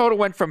 Win total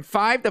went from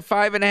 5 to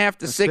 5.5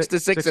 to 6 to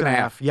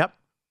 6.5. Yep.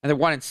 And they're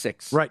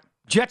 1-6. Right.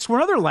 Jets were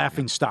another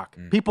laughing stock.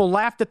 People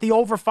laughed at the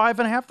over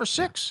 5.5 or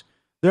 6.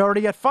 They're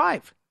already at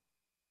 5.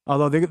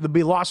 Although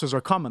the losses are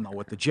coming, though,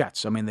 with the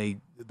Jets. I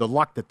mean, the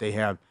luck that they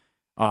have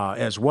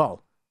as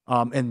well.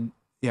 And,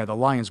 yeah, the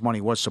Lions' money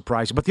was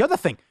surprising. But the other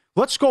thing,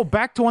 let's go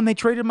back to when they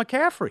traded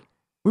McCaffrey.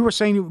 We were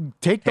saying you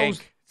take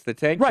those. It's the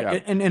tank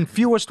right, job. and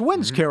fewest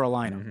wins,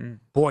 Carolina.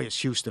 Boy, is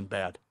Houston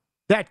bad.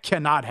 That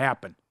cannot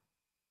happen.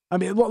 I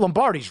mean,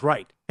 Lombardi's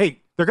right.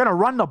 Hey, they're going to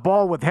run the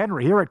ball with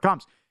Henry. Here it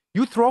comes.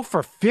 You throw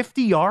for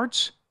 50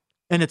 yards,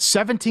 and it's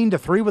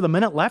 17-3 with a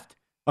minute left?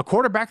 A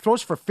quarterback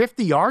throws for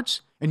 50 yards,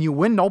 and you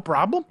win no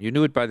problem? You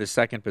knew it by the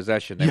second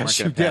possession. They weren't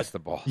going to pass the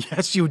ball.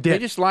 Yes, you did. They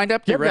just lined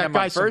up. They ran him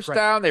on first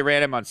down. They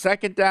ran him on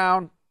second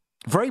down.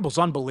 Vrabel's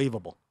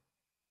unbelievable.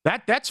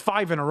 That's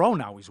 5 in a row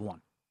now he's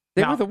won.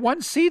 They were the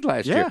 1 seed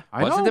last year.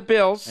 Wasn't the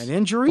Bills. And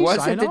injuries,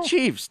 wasn't the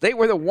Chiefs. They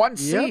were the 1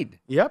 seed.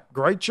 Yep,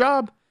 great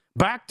job.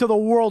 Back to the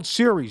World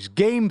Series.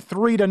 Game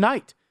 3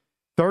 tonight.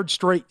 Third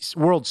straight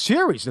World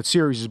Series. That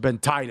series has been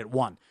tied at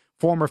 1.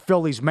 Former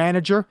Phillies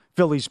manager,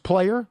 Phillies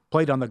player,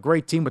 played on the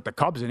great team with the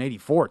Cubs in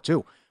 '84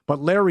 too.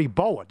 But Larry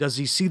Bowa, does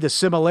he see the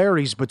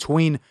similarities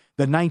between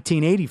the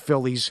 1980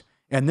 Phillies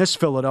and this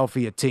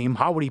Philadelphia team?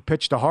 How would he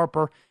pitch to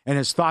Harper? And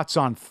his thoughts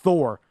on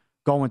Thor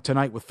going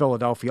tonight with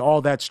Philadelphia.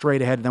 All that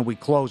straight ahead, and then we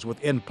close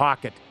with In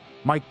Pocket.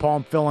 Mike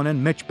Palm filling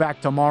in. Mitch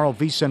back tomorrow.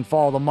 VSiN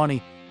Follow the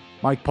Money.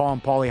 Mike Palm,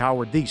 Paulie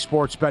Howard, the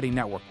Sports Betting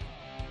Network.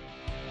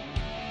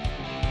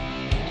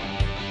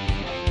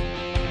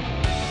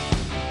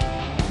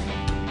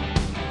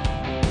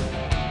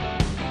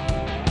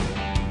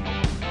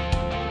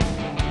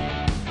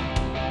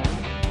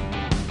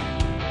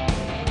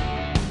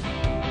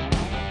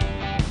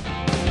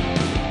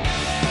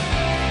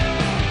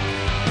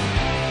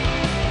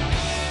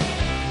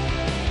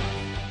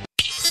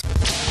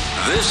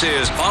 This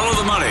is Follow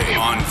the Money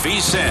on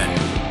VSiN.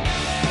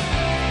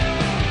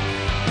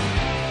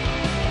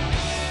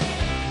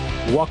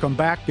 Welcome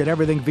back. Get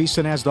everything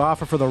VSiN has to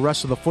offer for the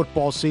rest of the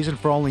football season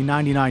for only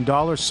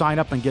 $99. Sign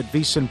up and get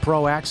VSiN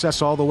Pro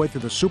access all the way through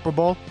the Super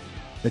Bowl.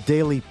 The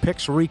daily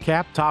picks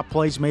recap, top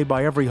plays made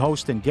by every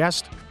host and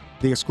guest,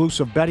 the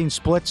exclusive betting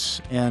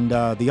splits, and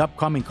the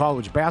upcoming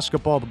college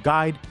basketball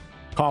guide,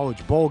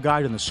 college bowl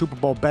guide, and the Super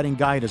Bowl betting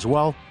guide as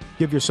well.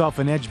 Give yourself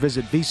an edge.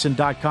 Visit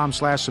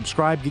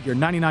VSiN.com/subscribe. Get your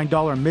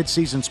 $99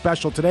 midseason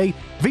special today.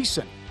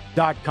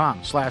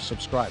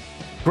 VSiN.com/subscribe.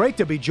 Great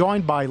to be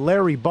joined by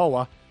Larry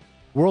Bowa,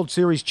 World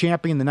Series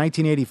champion, the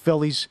 1980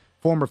 Phillies,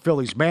 former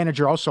Phillies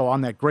manager, also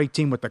on that great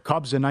team with the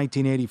Cubs in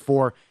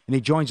 1984. And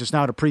he joins us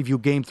now to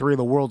preview Game 3 of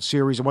the World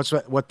Series and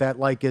what that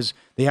like is,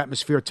 the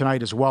atmosphere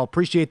tonight as well.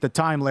 Appreciate the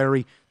time,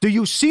 Larry. Do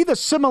you see the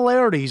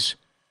similarities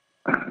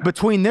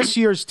between this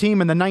year's team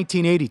and the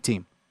 1980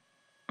 team?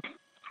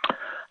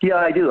 Yeah,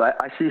 I do. I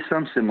see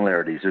some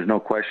similarities. There's no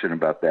question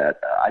about that.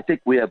 I think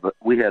we had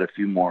a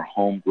few more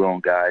homegrown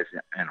guys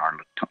in our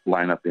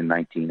lineup in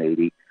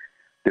 1980.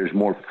 There's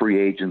more free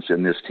agents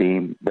in this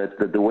team, but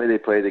the way they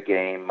play the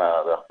game,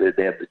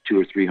 they have the 2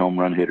 or 3 home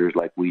run hitters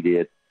like we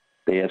did.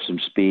 They have some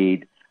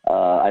speed.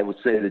 I would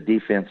say the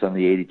defense on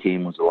the 80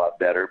 team was a lot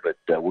better, but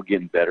we're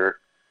getting better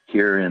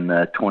here in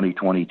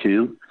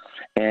 2022.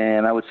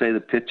 And I would say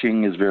the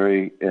pitching is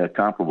very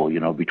comparable,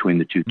 between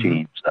the two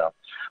teams.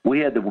 We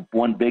had the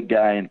one big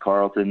guy in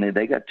Carlton.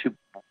 They got 2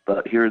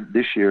 here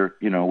this year,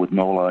 with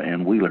Nola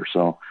and Wheeler.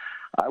 So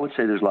I would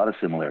say there's a lot of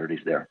similarities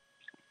there.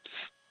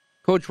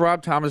 Coach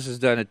Rob Thomas has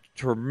done a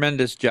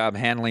tremendous job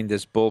handling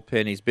this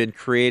bullpen. He's been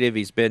creative.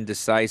 He's been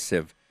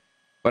decisive.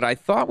 but I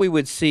thought we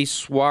would see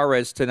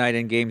Suarez tonight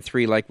in Game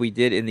 3 like we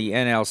did in the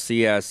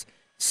NLCS.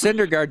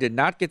 Syndergaard did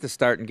not get the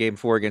start in Game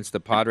 4 against the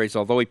Padres,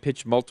 although he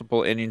pitched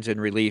multiple innings in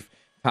relief.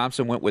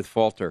 Thompson went with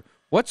Falter.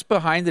 What's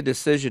behind the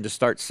decision to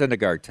start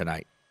Syndergaard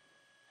tonight?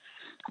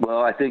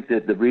 Well, I think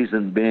that the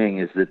reason being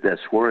is that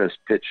Suarez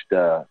pitched,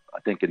 I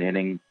think, an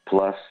inning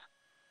plus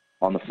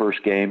on the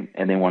first game,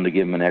 and they wanted to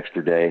give him an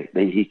extra day.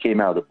 He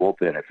came out of the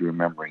bullpen, if you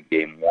remember, in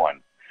Game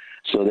 1.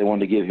 So they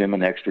wanted to give him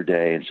an extra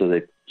day, and so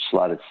they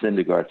slotted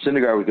Syndergaard.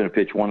 Syndergaard was going to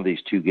pitch one of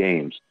these 2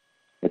 games,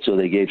 and so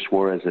they gave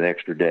Suarez an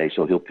extra day,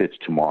 so he'll pitch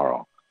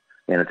tomorrow.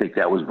 And I think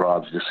that was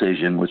Rob's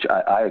decision, which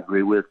I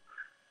agree with.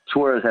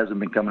 Suarez hasn't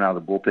been coming out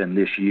of the bullpen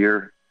this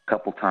year, a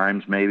couple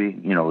times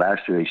maybe.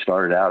 Last year he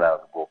started out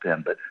of the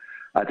bullpen, but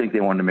I think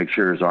they wanted to make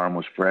sure his arm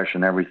was fresh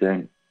and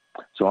everything.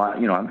 So,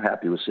 I'm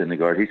happy with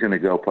Syndergaard. He's going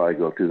to probably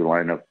go through the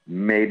lineup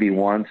maybe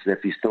once.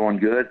 If he's throwing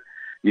good,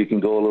 you can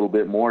go a little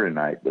bit more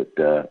tonight. But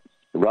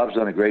Rob's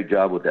done a great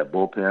job with that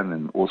bullpen,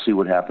 and we'll see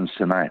what happens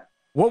tonight.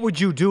 What would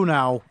you do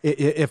now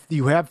if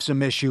you have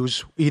some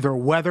issues, either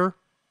weather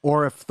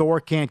or if Thor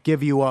can't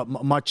give you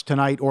much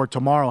tonight or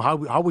tomorrow?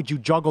 How would you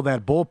juggle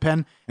that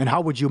bullpen, and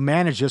how would you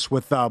manage this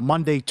with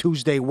Monday,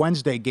 Tuesday,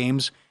 Wednesday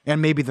games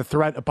and maybe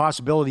a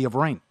possibility of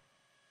rain?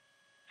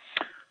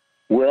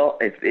 Well,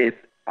 if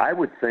I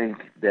would think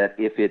that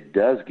if it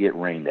does get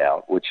rained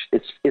out, which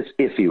it's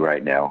iffy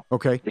right now.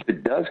 Okay. If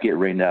it does get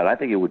rained out, I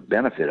think it would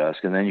benefit us,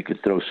 and then you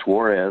could throw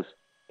Suarez,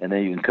 and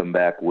then you can come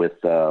back with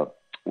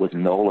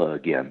Nola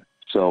again.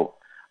 So,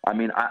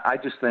 I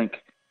just think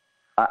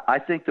I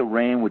think the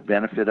rain would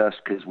benefit us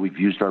because we've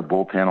used our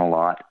bullpen a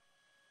lot.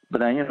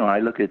 But I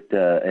look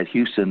at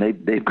Houston;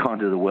 they've gone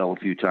to the well a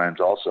few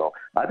times. Also,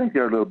 I think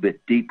they're a little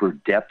bit deeper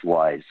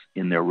depth-wise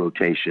in their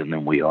rotation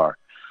than we are.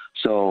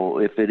 So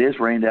if it is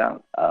rained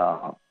out,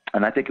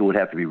 and I think it would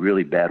have to be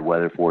really bad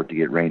weather for it to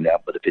get rained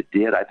out, but if it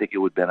did, I think it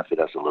would benefit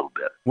us a little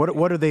bit.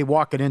 What are they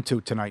walking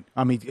into tonight?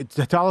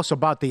 Tell us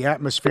about the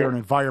atmosphere and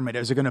environment.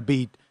 Is it going to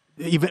be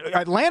even?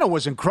 Atlanta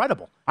was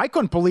incredible. I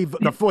couldn't believe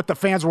what the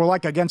fans were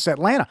like against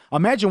Atlanta.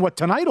 Imagine what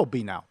tonight will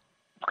be now.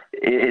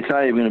 It's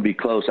not even going to be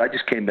close. I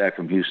just came back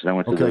from Houston. I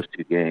went to those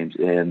 2 games,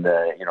 and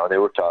they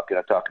were talking.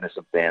 I'm talking to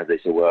some fans. They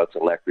said, "Well, it's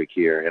electric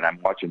here," and I'm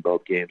watching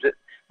both games.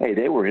 Hey,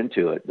 they were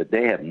into it, but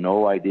they have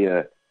no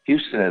idea.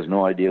 Houston has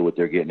no idea what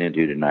they're getting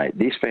into tonight.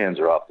 These fans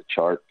are off the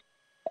chart.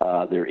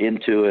 They're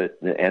into it,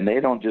 and they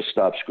don't just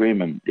stop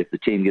screaming if the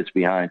team gets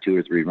behind 2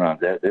 or 3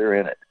 runs. They're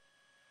in it.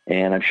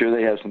 And I'm sure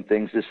they have some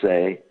things to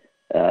say.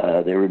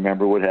 They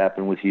remember what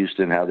happened with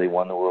Houston, how they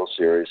won the World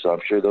Series. So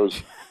I'm sure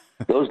those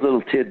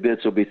little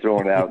tidbits will be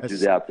thrown out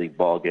throughout the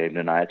ball game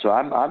tonight. So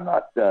I'm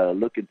not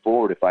looking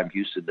forward, if I'm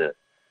Houston,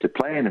 to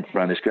playing in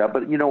front of this crowd.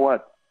 But you know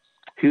what?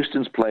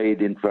 Houston's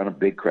played in front of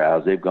big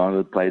crowds. They've gone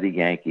to play the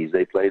Yankees.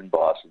 They played in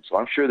Boston. So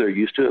I'm sure they're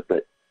used to it.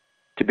 But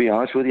to be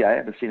honest with you, I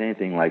haven't seen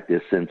anything like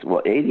this since,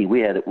 80.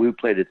 We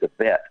played at the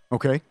Bet.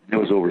 Okay. There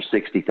was over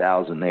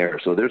 60,000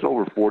 there. So there's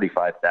over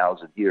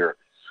 45,000 here.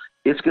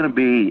 It's going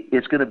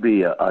to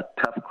be a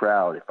tough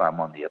crowd if I'm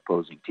on the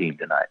opposing team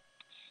tonight.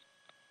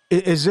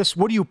 Is this,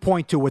 what do you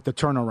point to with the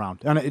turnaround?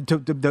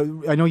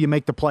 And I know you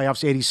make the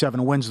playoffs,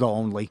 87 wins though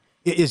only.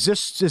 Does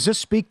this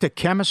speak to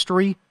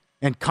chemistry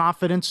and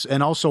confidence,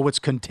 and also it's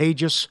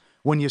contagious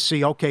when you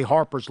see, okay,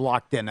 Harper's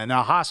locked in and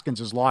now Hoskins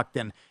is locked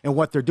in and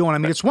what they're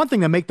doing? It's one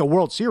thing to make the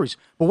World Series,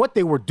 but what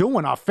they were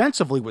doing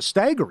offensively was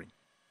staggering.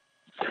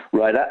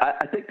 Right.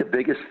 I think the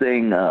biggest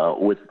thing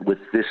with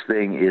this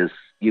thing is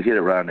you hit it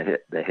around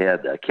the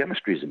head.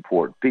 Chemistry is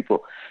important.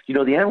 People,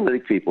 the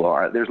analytic people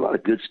there's a lot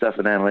of good stuff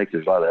in analytics.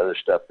 There's a lot of other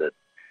stuff that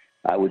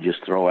I would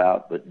just throw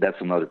out, but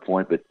that's another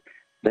point. But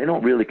they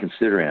don't really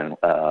consider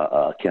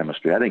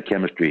chemistry. I think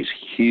chemistry is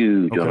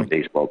huge on a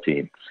baseball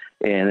team.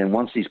 And then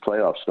once these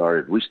playoffs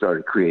started, we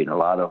started creating a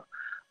lot of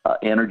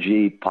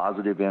energy,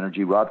 positive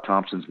energy. Rob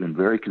Thompson's been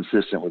very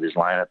consistent with his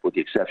lineup, with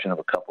the exception of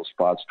a couple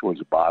spots towards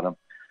the bottom.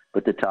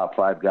 But the top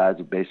 5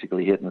 guys are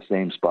basically hitting the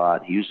same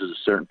spot. He uses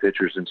certain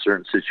pitchers in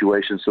certain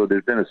situations. So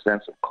there's been a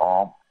sense of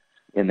calm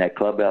in that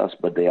clubhouse,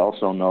 but they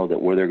also know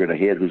that where they're going to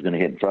hit, who's going to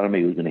hit in front of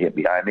me, who's going to hit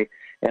behind me.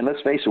 And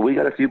let's face it, we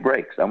got a few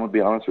breaks. I'm going to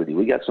be honest with you.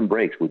 We got some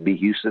breaks. We beat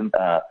Houston,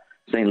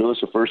 St. Louis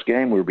the first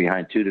game. We were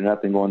behind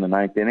 2-0 going the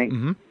 9th inning.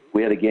 Mm-hmm.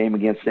 We had a game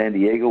against San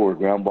Diego where a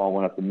ground ball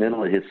went up the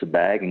middle. It hits the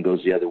bag and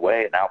goes the other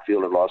way. An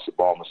outfielder lost the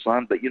ball in the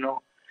sun. But,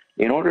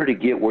 in order to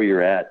get where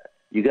you're at,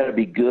 you got to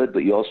be good,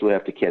 but you also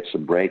have to catch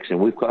some breaks. And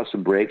we've caught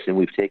some breaks, and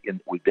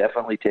we've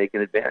definitely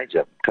taken advantage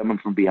of them. Coming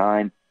from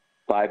behind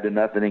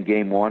 5-0 in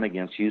Game 1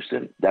 against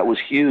Houston, that was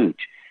huge.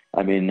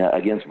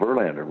 Against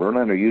Verlander.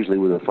 Verlander usually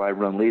with a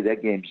 5-run lead,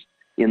 that game's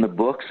in the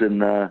books,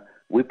 and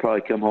we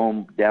probably come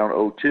home down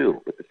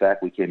 0-2. But the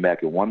fact we came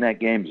back and won that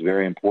game is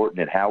very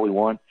important, and how we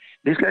won.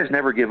 These guys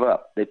never give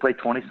up. They play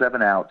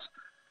 27 outs.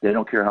 They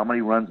don't care how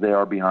many runs they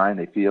are behind.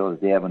 They feel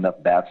that they have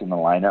enough bats in the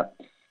lineup,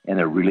 and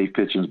their relief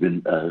pitching's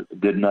been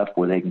good enough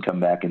where they can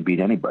come back and beat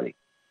anybody.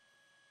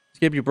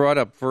 Skip, you brought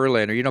up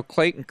Verlander.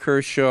 Clayton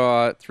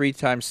Kershaw,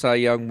 3-time Cy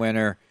Young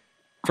winner,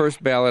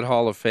 first ballot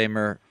Hall of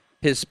Famer.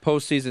 His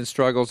postseason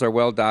struggles are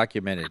well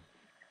documented.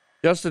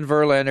 Justin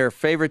Verlander,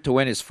 favorite to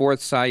win his 4th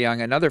Cy Young,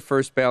 another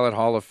first ballot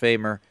Hall of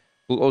Famer,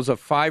 blows a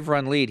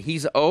 5-run lead.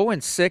 He's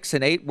 0-6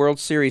 in 8 World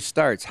Series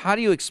starts. How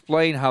do you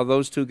explain how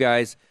those two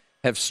guys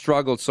have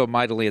struggled so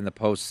mightily in the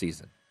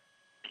postseason?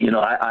 You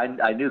know,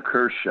 I knew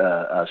Kirsch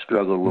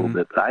struggled a little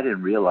bit, but I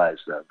didn't realize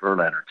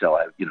Verlander until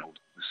the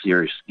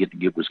series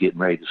was getting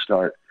ready to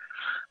start.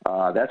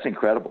 That's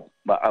incredible.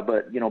 But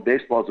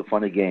baseball is a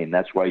funny game.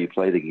 That's why you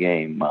play the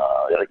game.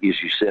 Like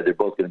as you said, they're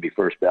both going to be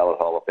first ballot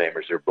Hall of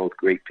Famers. They're both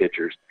great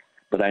pitchers.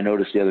 But I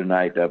noticed the other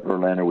night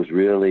Verlander was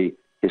really,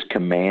 his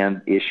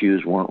command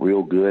issues weren't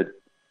real good.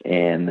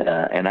 And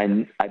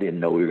I didn't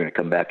know we were going to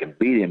come back and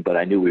beat him, but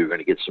I knew we were going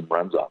to get some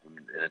runs off him.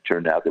 And it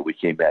turned out that we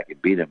came back and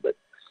beat him. But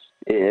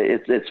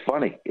it's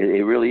funny.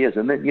 It really is.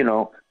 And then,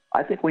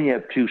 I think when you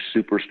have two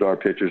superstar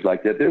pitchers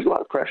like that, there's a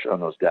lot of pressure on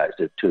those guys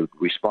to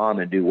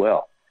respond and do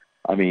well.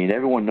 I mean,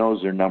 everyone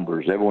knows their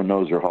numbers. Everyone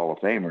knows they're Hall of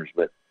Famers.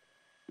 But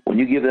when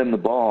you give them the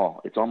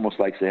ball, it's almost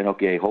like saying,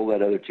 okay, hold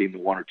that other team to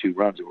 1 or 2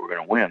 runs and we're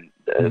going to win.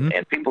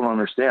 And people don't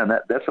understand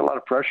that. That's a lot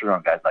of pressure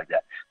on guys like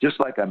that. Just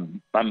like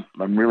I'm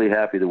really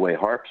happy the way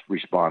Harps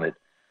responded.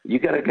 You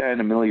got a guy in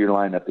the middle of your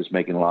lineup that's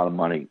making a lot of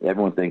money.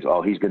 Everyone thinks,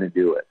 oh, he's going to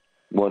do it.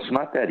 Well, it's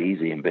not that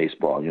easy in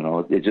baseball.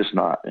 It's just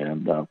not.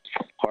 And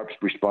Harps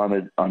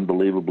responded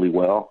unbelievably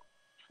well.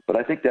 But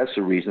I think that's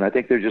the reason. I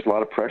think there's just a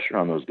lot of pressure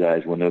on those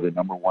guys when they're the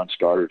number 1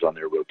 starters on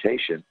their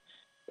rotation.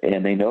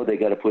 And they know they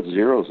got to put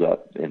zeros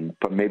up and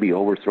maybe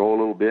overthrow a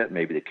little bit,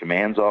 maybe the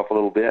command's off a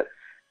little bit.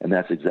 And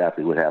that's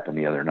exactly what happened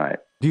the other night.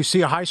 Do you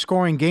see a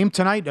high-scoring game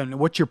tonight? And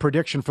what's your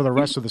prediction for the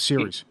rest of the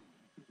series?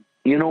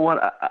 You know what?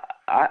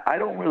 I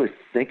don't really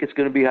think it's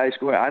going to be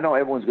high-scoring. I know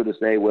everyone's going to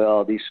say,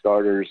 well, these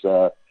starters,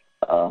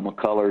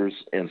 McCullers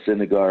and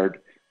Syndergaard.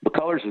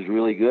 McCullers is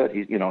really good.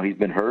 He's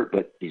been hurt,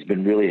 but he's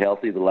been really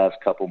healthy the last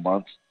couple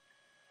months.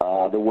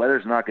 The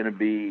weather's not going to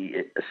be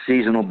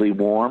seasonably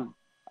warm.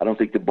 I don't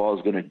think the ball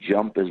is going to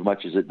jump as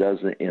much as it does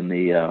in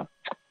the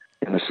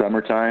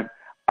summertime.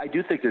 I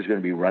do think there's going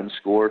to be runs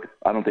scored.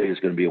 I don't think it's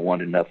going to be a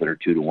 1-0 or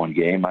 2-1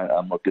 game.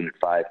 I'm looking at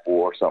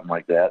 5-4, something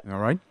like that. All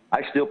right.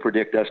 I still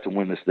predict us to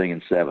win this thing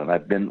in 7.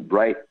 I've been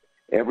right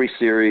every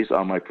series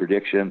on my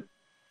prediction,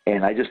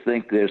 and I just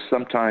think there's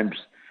sometimes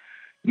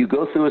you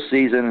go through a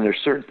season and there's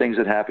certain things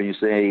that happen. You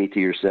say to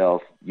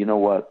yourself, you know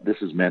what, this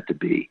is meant to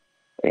be.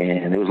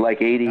 And it was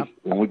like 80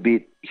 when we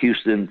beat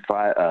Houston 3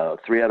 out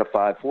of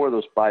 5. 4 of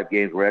those 5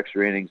 games were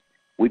extra innings.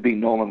 We beat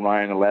Nolan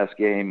Ryan the last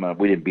game.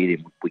 We didn't beat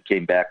him. We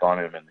came back on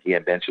him, and he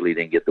eventually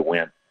didn't get the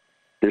win.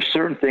 There's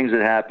certain things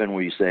that happen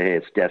where you say, hey,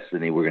 it's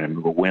destiny. We're going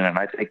to win, and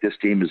I think this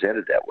team is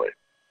headed that way.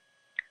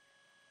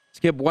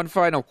 Skip, one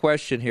final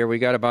question here. We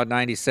got about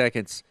 90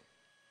 seconds.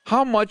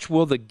 How much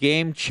will the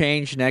game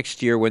change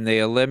next year when they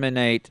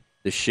eliminate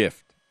the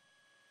shift?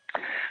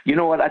 You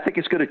know what? I think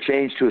it's going to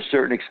change to a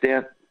certain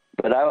extent.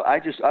 But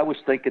I was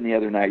thinking the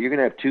other night, you're going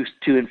to have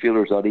two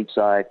infielders on each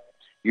side.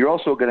 You're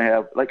also going to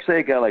have, like, say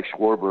a guy like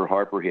Schwarber or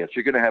Harper hits.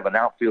 You're going to have an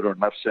outfielder in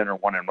left center,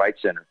 one in right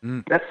center.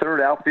 That third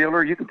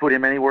outfielder, you can put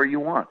him anywhere you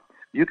want.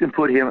 You can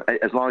put him,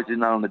 as long as he's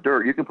not on the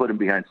dirt, you can put him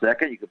behind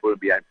second. You can put him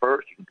behind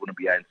first. You can put him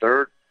behind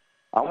third.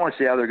 I want to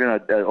see how they're going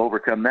to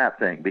overcome that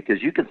thing,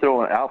 because you can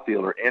throw an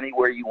outfielder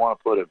anywhere you want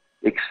to put him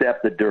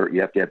except the dirt.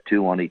 You have to have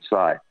 2 on each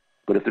side.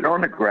 But if they're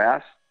on the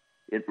grass,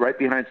 right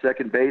behind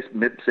second base,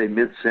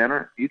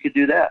 mid-center, you could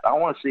do that. I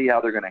want to see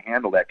how they're going to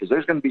handle that, because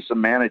there's going to be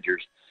some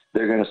managers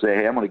that are going to say,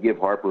 hey, I'm going to give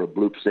Harper a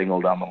bloop single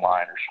down the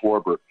line, or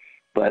Schwarber,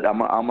 but I'm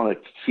going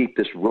to keep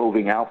this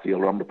roving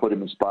outfielder. I'm going to put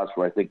him in spots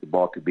where I think the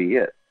ball could be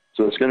hit.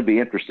 So it's going to be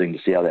interesting to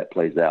see how that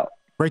plays out.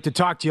 Great to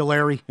talk to you,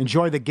 Larry.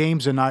 Enjoy the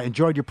games, and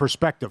enjoyed your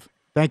perspective.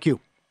 Thank you.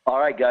 All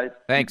right, guys.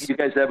 Thanks. You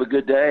guys have a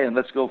good day, and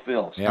let's go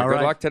Phils. Yeah,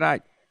 good luck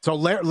tonight. So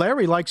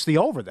Larry likes the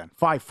over then,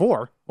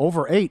 5-4,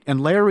 over 8.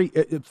 And Larry,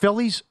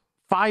 Phillies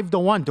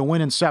 5-1 to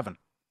win in 7.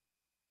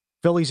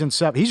 Phillies in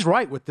 7. He's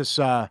right with this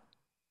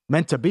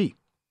meant to be.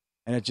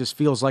 And it just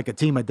feels like a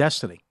team of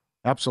destiny.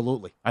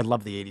 Absolutely. I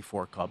love the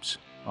 84 Cubs.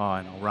 Oh,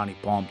 I know. Ronnie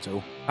Palm,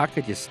 too. How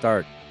could you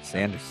start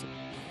Sanderson?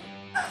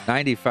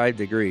 95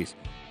 degrees.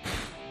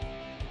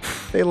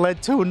 They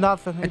led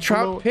 2-0. And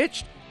Trout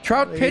pitched.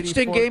 Trout pitched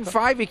in Game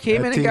 5. He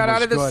came in and got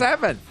out of the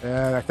 7th.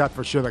 Yeah, I thought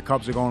for sure the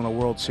Cubs are going to the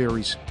World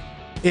Series.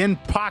 In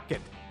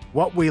pocket,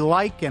 what we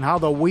like and how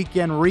the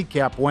weekend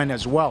recap went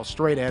as well.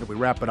 Straight ahead, we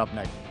wrap it up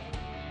next.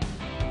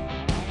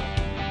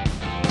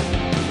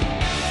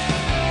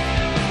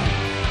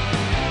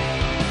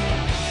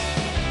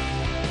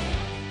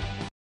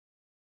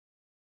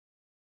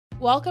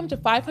 Welcome to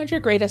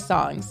 500 Greatest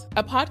Songs,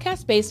 a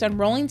podcast based on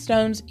Rolling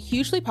Stone's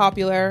hugely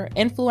popular,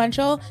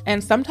 influential,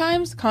 and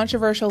sometimes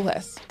controversial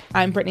list.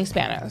 I'm Brittany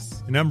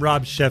Spanos. And I'm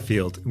Rob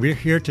Sheffield. We're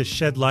here to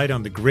shed light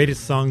on the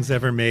greatest songs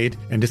ever made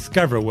and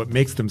discover what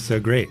makes them so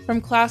great.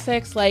 From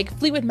classics like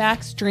Fleetwood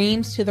Mac's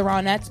Dreams to the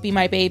Ronettes' Be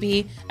My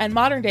Baby, and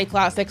modern-day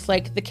classics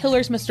like The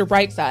Killer's Mr.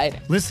 Brightside.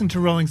 Listen to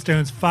Rolling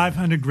Stone's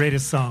 500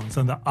 Greatest Songs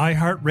on the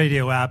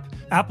iHeartRadio app,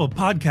 Apple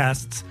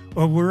Podcasts,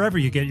 or wherever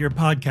you get your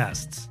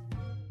podcasts.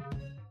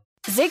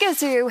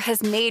 Zigazoo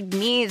has made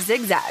me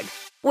zigzag.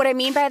 What I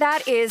mean by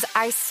that is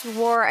I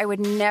swore I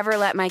would never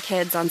let my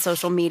kids on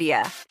social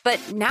media, but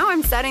now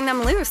I'm setting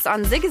them loose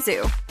on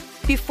Zigazoo.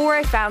 Before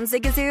I found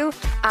Zigazoo,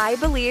 I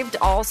believed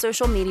all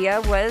social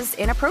media was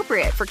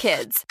inappropriate for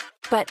kids.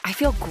 But I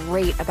feel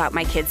great about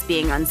my kids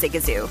being on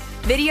Zigazoo.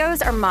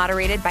 Videos are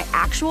moderated by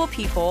actual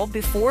people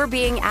before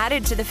being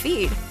added to the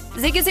feed.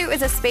 Zigazoo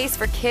is a space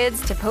for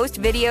kids to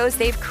post videos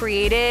they've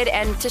created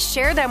and to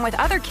share them with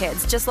other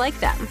kids just like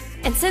them.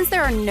 And since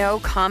there are no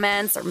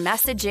comments or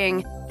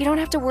messaging, you don't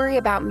have to worry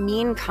about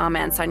mean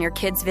comments on your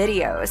kids'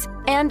 videos.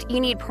 And you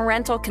need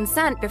parental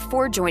consent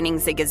before joining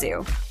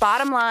Zigazoo.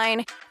 Bottom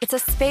line, it's a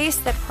space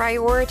that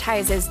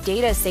prioritizes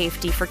data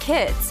safety for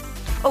kids.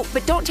 Oh,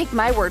 but don't take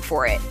my word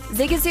for it.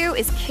 Zigazoo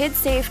is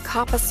KidSafe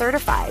COPPA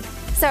certified.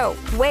 So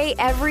weigh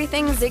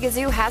everything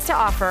Zigazoo has to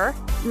offer.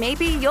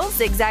 Maybe you'll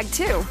zigzag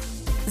too.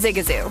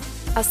 Zigazoo,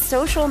 a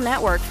social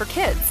network for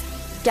kids.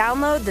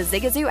 Download the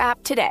Zigazoo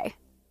app today.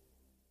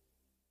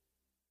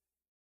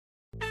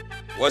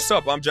 What's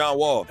up? I'm John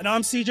Wall. And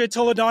I'm CJ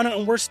Toledano,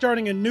 and we're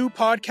starting a new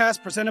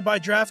podcast presented by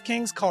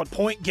DraftKings called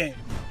Point Game.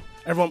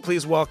 Everyone,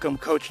 please welcome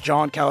Coach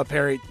John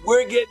Calipari.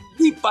 We're getting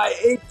beat by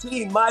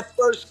 18. My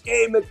first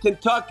game in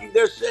Kentucky.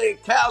 They're saying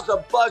Cal's a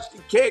bust. He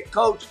can't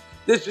coach.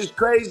 This is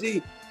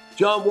crazy.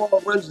 John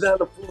Wall runs down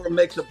the floor and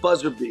makes a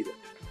buzzer beater.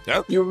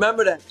 Yep. You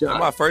remember that, John? That's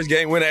my first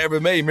game win I ever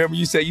made. Remember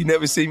you said you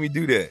never seen me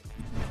do that.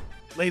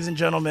 Ladies and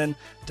gentlemen,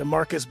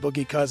 DeMarcus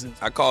Boogie Cousins.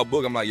 I called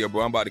Boog. I'm like, yo,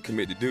 bro, I'm about to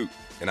commit to Duke.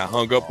 And I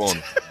hung up on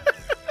him.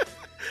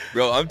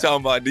 Bro, I'm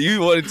talking about, do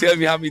you want to tell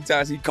me how many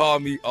times he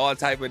called me all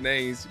type of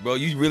names? Bro,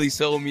 you really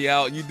sold me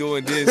out. You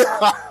doing this.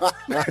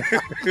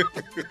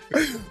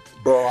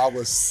 Bro, I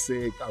was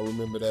sick. I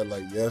remember that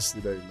like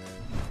yesterday, man.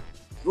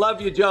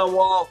 Love you, John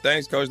Wall.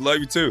 Thanks, Coach. Love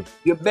you, too.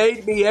 You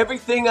made me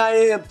everything I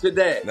am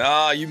today.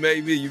 Nah, you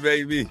made me. You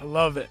made me. I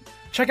love it.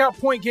 Check out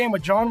Point Game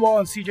with John Wall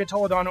and CJ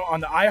Toledano on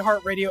the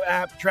iHeartRadio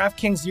app,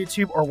 DraftKings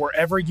YouTube, or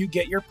wherever you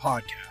get your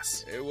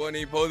podcasts. It wasn't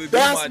even supposed to be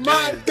That's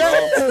my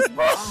dance,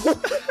 bro.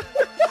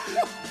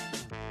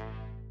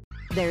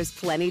 There's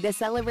plenty to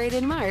celebrate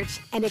in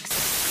March and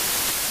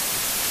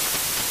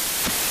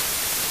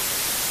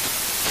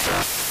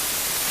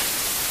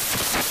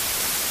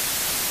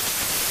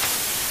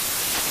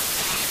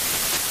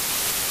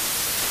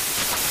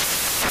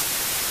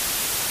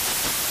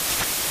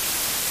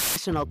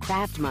National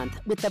Craft Month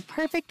with the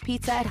perfect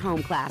pizza at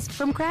home class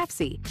from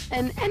Craftsy.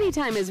 And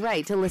anytime is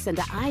right to listen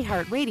to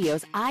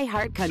iHeartRadio's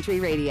iHeart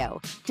Country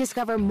Radio.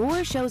 Discover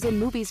more shows and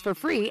movies for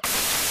free.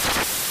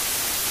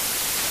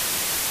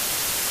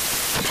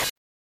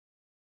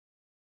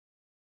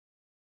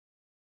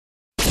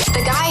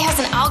 The guy has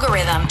an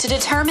algorithm to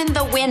determine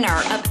the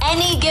winner of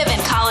any given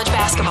college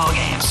basketball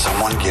game.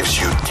 Someone gives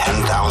you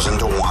 10,000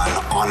 to 1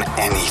 on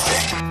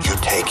anything. You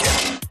take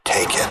it.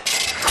 Take it.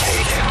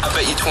 Take it. I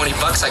bet you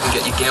 $20 I can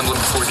get you gambling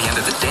before the end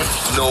of the day.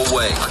 No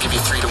way. I'll give you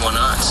 3 to 1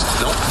 odds.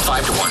 Nope.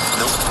 5 to 1.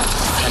 Nope.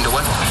 10 to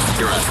 1.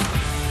 You're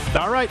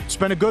on. All right, it's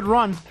been a good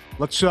run.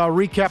 Let's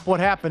recap what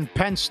happened.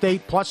 Penn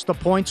State plus the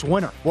points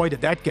winner. Boy,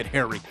 did that get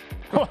hairy.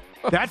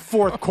 That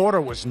fourth quarter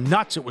was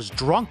nuts. It was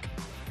drunk,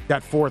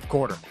 that fourth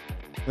quarter.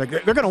 They're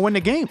going to win the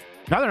game.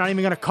 Now they're not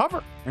even going to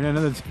cover. And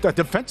then the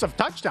defensive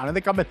touchdown. I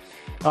think I'm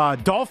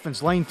at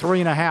Dolphins, lane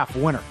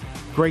 3.5, winner.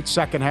 Great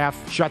second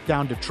half. Shut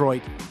down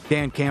Detroit.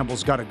 Dan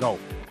Campbell's got to go.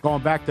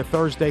 Going back to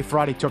Thursday,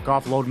 Friday took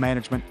off load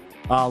management.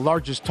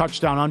 Largest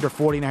touchdown under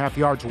 40.5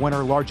 yards,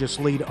 winner. Largest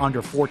lead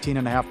under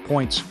 14.5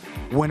 points,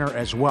 winner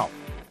as well.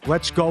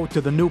 Let's go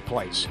to the new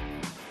place.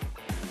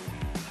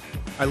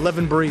 I live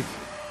and breathe.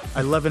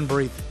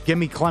 Give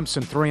me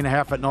Clemson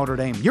 3.5 at Notre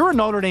Dame. You're a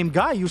Notre Dame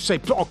guy. You say,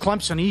 oh,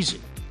 Clemson easy.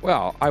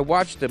 Well, I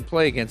watched them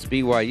play against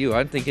BYU.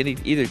 I didn't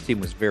think either team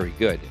was very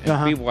good.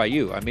 And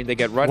BYU, I mean, they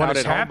got run out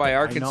at home by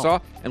Arkansas,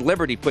 and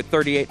Liberty put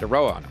 38 in a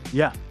row on them.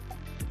 Yeah.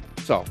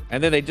 So,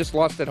 and then they just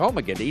lost at home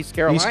again to East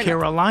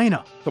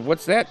Carolina. So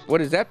what's that? What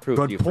does that prove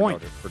to you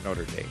for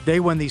Notre Dame? They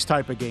win these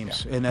type of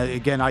games. Yeah. And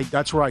again,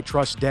 that's where I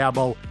trust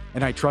Dabo,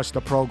 and I trust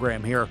the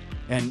program here.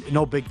 And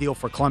no big deal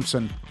for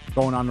Clemson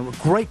going on a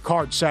great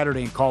card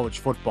Saturday in college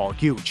football.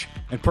 Huge.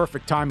 And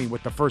perfect timing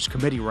with the first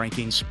committee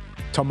rankings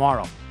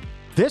tomorrow.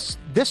 This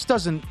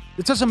doesn't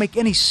make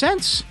any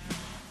sense.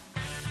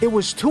 It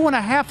was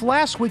 2.5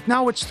 last week.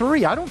 Now it's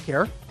 3. I don't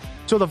care.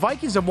 So the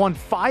Vikings have won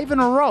 5 in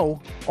a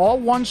row, all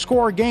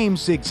one-score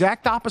games, the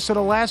exact opposite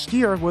of last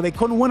year where they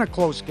couldn't win a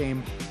close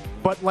game.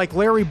 But like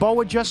Larry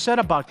Bowa just said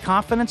about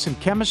confidence and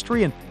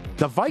chemistry, and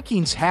the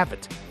Vikings have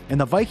it. And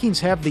the Vikings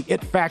have the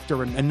it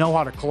factor and know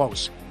how to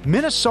close.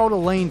 Minnesota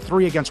lane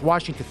 3 against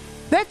Washington.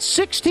 That's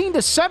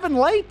 16-7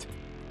 late.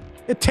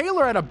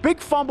 Taylor had a big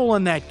fumble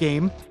in that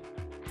game.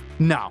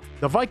 No,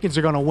 the Vikings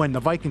are going to win.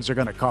 The Vikings are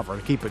going to cover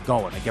and keep it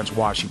going against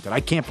Washington. I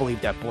can't believe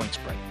that point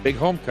spread. Big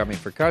homecoming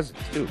for Cousins,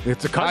 too.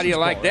 It's a Cousins How do you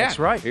like ball. that? That's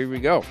right. Here we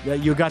go. Yeah,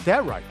 you got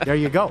that right. There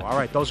you go. All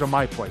right, those are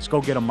my plays.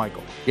 Go get them,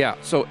 Michael. Yeah,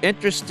 so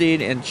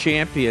interesting in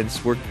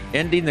champions. We're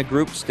ending the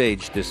group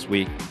stage this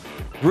week.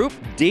 Group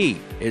D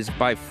is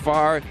by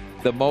far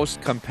the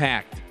most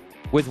compact.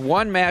 With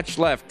one match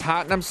left,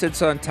 Tottenham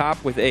sits on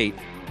top with 8.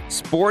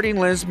 Sporting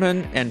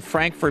Lisbon and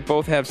Frankfurt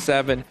both have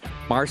 7.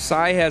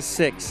 Marseille has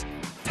 6.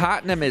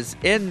 Tottenham is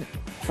in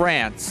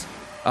France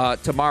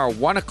tomorrow,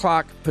 1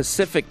 o'clock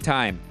Pacific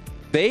time.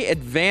 They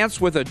advance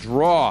with a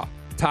draw,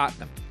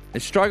 Tottenham. They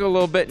struggle a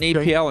little bit in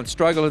EPL and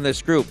struggle in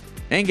this group.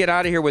 And get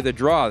out of here with a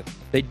draw.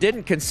 They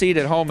didn't concede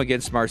at home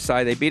against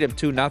Marseille. They beat them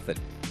 2-0.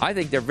 I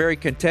think they're very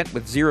content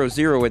with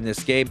 0-0 in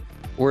this game,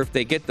 or if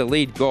they get the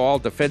lead, go all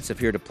defensive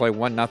here to play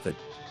 1-0.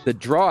 The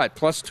draw at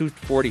plus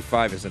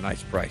 245 is a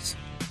nice price.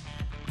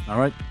 All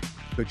right.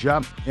 Good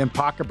job. In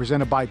Pocket,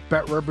 presented by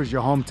Bet Rivers,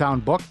 your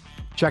hometown book.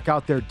 Check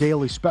out their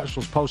daily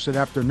specials posted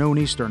after noon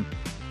Eastern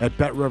at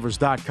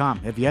betrivers.com.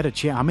 Have you had a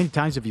chance? How many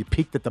times have you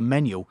peeked at the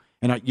menu?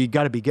 And you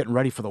got to be getting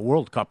ready for the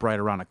World Cup right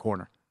around the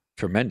corner.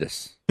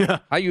 Tremendous. Yeah.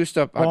 I used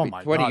to,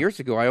 20 years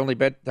ago, I only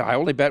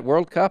bet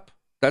World Cup.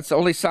 That's the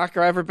only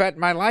soccer I ever bet in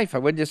my life. I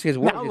wouldn't just say it's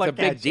a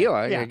big deal.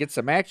 I get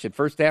some action.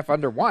 First half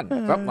under 1,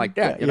 something like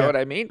that. You know what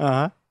I mean?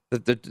 Uh-huh.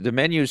 The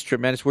menu is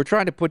tremendous. We're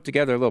trying to put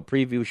together a little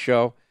preview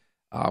show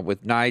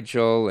with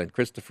Nigel and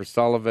Christopher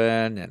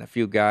Sullivan and a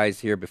few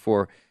guys here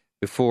before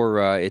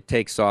it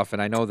takes off.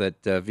 And I know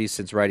that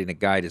Vicent's writing a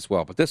guide as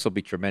well. But this will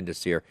be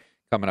tremendous here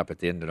coming up at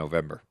the end of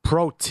November.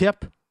 Pro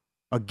tip,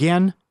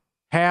 again,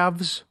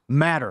 halves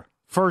matter.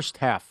 First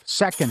half,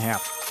 second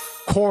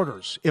half,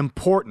 quarters,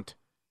 important.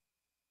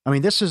 I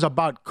mean, this is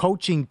about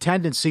coaching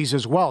tendencies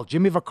as well.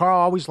 Jimmy Vaccaro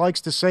always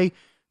likes to say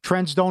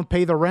trends don't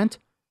pay the rent,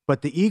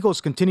 but the Eagles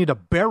continue to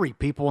bury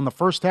people in the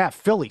first half.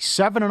 Philly,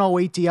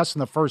 7-0 ATS in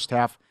the first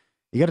half.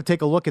 You got to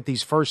take a look at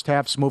these first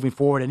halves moving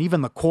forward and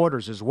even the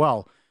quarters as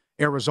well.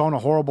 Arizona,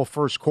 horrible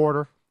first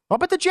quarter. How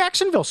about the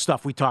Jacksonville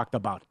stuff we talked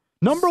about?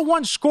 Number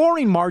 1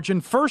 scoring margin,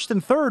 first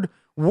and third,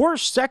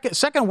 worst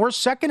second worst,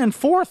 second and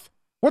fourth.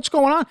 What's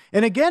going on?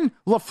 And again,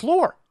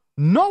 LaFleur,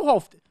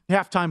 no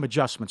halftime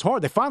adjustments.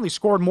 They finally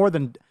scored more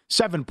than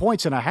 7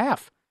 points in a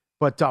half.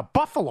 But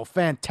Buffalo,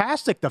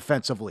 fantastic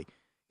defensively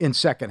in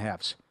second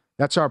halves.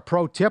 That's our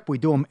pro tip. We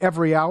do them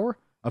every hour.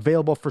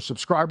 Available for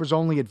subscribers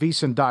only at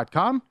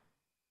VSiN.com.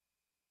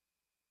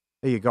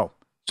 There you go.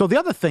 So the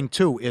other thing,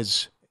 too,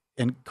 is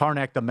in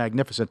Karnak the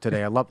Magnificent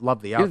today. I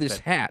love the outfit. This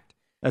hat.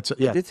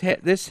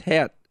 This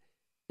hat,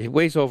 it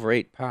weighs over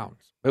 8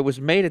 pounds. It was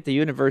made at the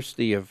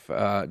University of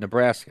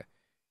Nebraska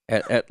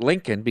at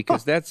Lincoln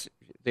because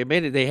they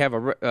made it. They have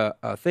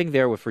a thing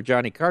there for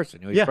Johnny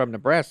Carson, who's from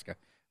Nebraska.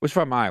 Was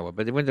from Iowa,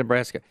 but they went to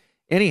Nebraska.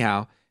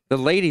 Anyhow, the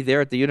lady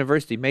there at the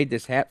university made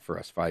this hat for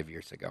us 5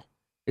 years ago.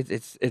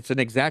 It's an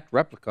exact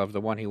replica of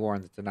the one he wore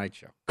on the Tonight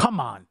Show.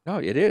 Come on. No,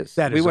 it is.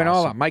 We went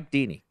all awesome. out. Mike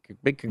Deeney.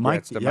 Big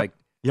congrats to Mike.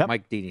 Yep.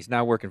 Mike Deeney. He's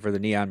now working for the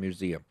Neon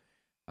Museum.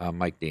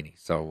 Mike Deeney.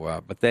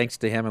 So, but thanks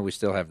to him, and we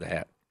still have the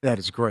hat. That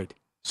is great.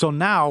 So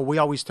now we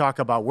always talk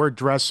about we're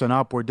dressing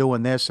up, we're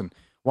doing this, and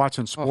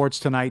watching sports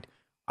tonight.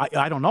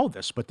 I don't know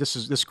this, but this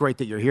is great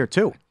that you're here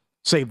too.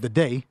 Save the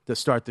day to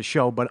start the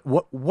show. But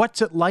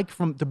what's it like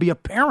to be a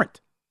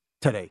parent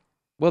today?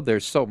 Well,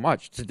 there's so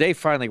much. Today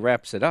finally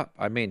wraps it up.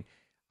 I mean,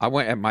 I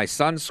went at my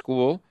son's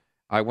school.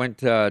 I went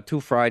 2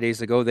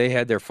 Fridays ago. They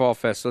had their fall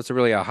fest. So it's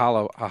really a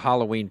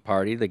Halloween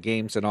party. The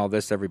games and all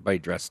this, everybody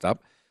dressed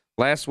up.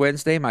 Last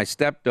Wednesday, my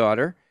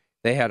stepdaughter,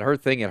 they had her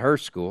thing at her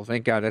school.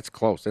 Thank God that's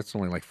close. That's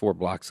only like 4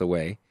 blocks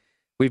away.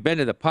 We've been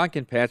to the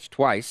pumpkin patch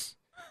twice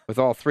with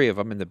all 3 of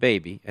them and the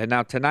baby. And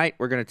now tonight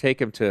we're going to take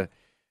them to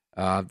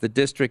the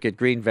district at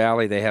Green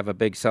Valley. They have a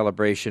big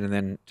celebration, and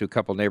then to a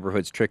couple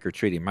neighborhoods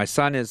trick-or-treating. My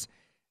son is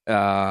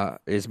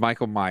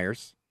Michael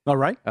Myers. All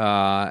right.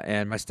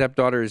 And my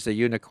stepdaughter is a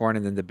unicorn,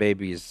 and then the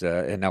baby is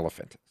an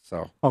elephant.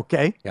 So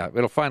okay. Yeah,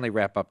 it'll finally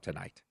wrap up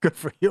tonight. Good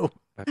for you.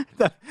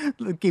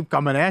 They'll keep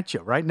coming at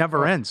you, right?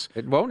 Never ends.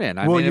 It won't end.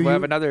 We'll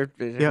have another,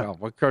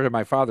 according to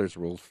my father's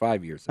rules,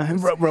 5 years. What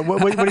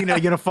are you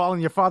going to fall in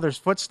your father's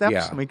footsteps?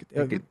 Yeah. I mean,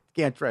 you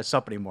can't dress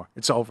up anymore.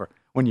 It's over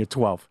when you're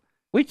 12.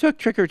 We took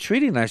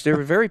trick-or-treating last year.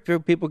 There were very few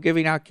people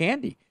giving out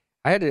candy.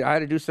 I had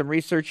to do some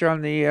research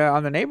on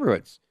the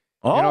neighborhoods.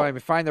 Oh. I mean,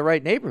 find the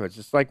right neighborhoods.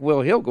 It's like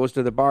Will Hill goes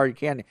to the bar. You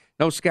can't.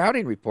 No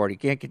scouting report. He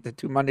can't get the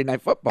 2 Monday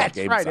Night Football games.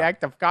 That's right. Out.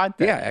 Active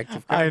contact. Yeah,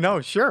 active contact. I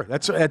know. Sure.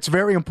 That's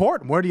very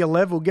important. Where do you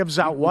live? Who gives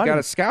out what? We got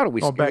to scout it.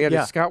 We had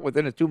to scout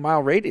within a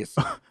 2-mile radius.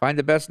 Find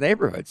the best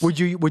neighborhoods. Would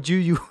you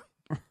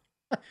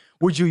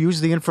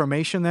use the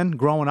information then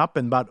growing up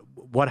and about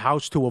what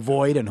house to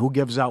avoid and who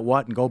gives out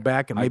what, and go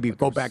back and maybe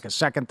go back a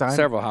second time?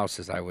 Several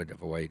houses I would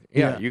avoid.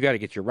 Yeah. You got to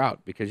get your route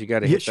because you got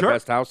to hit the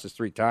best houses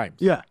 3 times.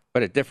 Yeah.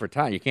 But at different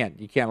times, you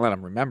can't let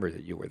them remember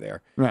that you were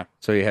there. Right.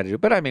 So you had to do.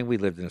 But I mean, we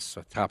lived in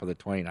the top of the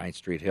 29th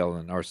Street Hill on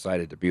the north side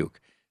of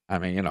Dubuque. I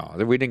mean,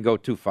 we didn't go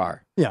too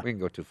far. Yeah. We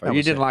didn't go too far.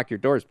 You didn't lock your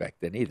doors back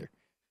then either.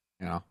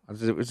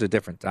 It was a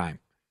different time,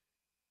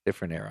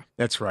 different era.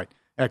 That's right.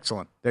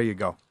 Excellent. There you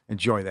go.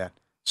 Enjoy that.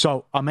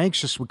 So I'm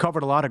anxious. We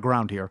covered a lot of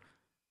ground here.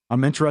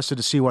 I'm interested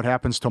to see what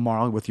happens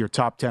tomorrow with your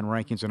top 10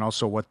 rankings and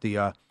also what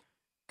the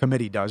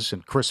committee does.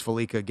 And Chris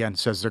Felica, again,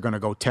 says they're going to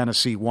go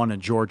Tennessee 1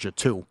 and Georgia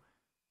 2.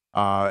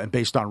 And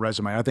based on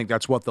resume, I think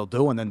that's what they'll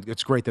do. And then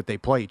it's great that they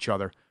play each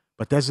other.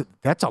 But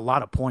that's a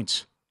lot of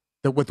points.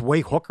 That with the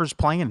way Hooker's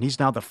playing, and he's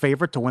now the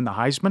favorite to win the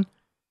Heisman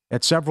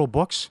at several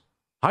books.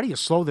 How do you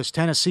slow this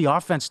Tennessee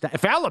offense down?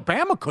 If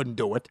Alabama couldn't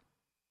do it.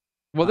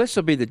 Well, this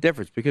will be the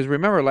difference because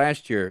remember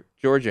last year,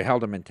 Georgia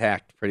held them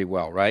intact pretty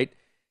well, right?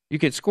 You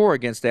could score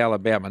against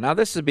Alabama. Now,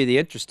 this would be the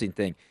interesting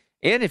thing.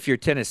 And if you're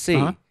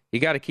Tennessee, you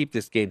got to keep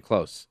this game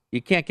close.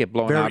 You can't get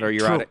blown out or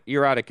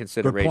you're out of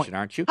consideration,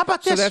 aren't you? How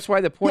about this? So that's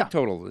why the point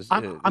total is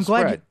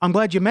I'm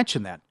glad you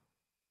mentioned that.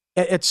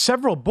 At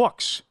several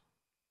books,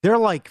 they're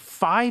like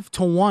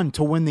 5-1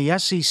 to win the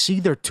SEC.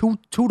 They're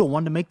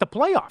 2-1 to make the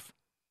playoff.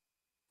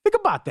 Think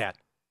about that.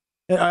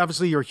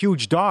 Obviously, you're a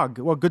huge dog,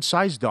 well,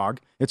 good-sized dog.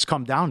 It's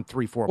come down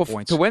 3-4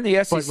 points. To win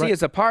the SEC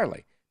is a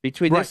parlay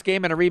between this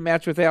game and a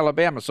rematch with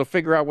Alabama. So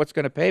figure out what's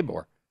going to pay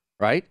more,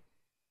 right?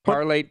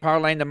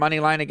 Parlaying the money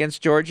line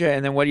against Georgia,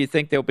 and then what do you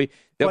think they'll be?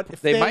 They're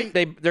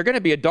going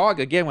to be a dog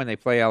again when they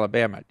play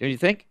Alabama. Do you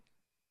think?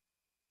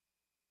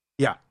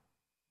 Yeah,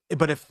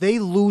 but if they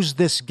lose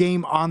this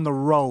game on the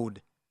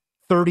road,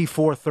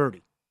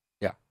 34-30,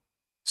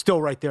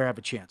 still right there have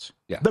a chance.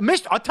 Yeah,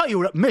 I'll tell you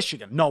what,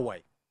 Michigan, no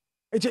way.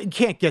 You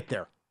can't get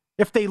there.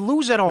 If they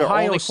lose at Ohio State,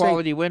 their only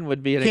quality win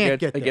would be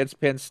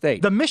against Penn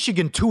State. The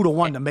Michigan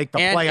 2-1 to make the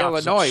playoffs. And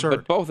Illinois, absurd.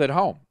 but both at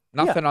home.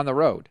 Nothing on the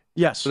road.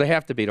 Yes. So they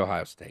have to beat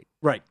Ohio State.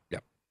 Right.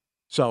 Yep.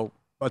 So,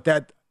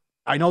 but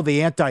I know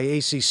the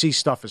anti-ACC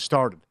stuff has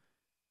started.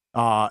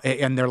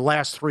 And their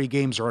last 3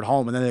 games are at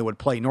home, and then they would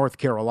play North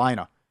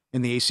Carolina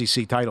in the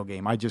ACC title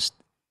game.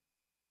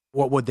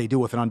 What would they do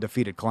with an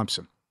undefeated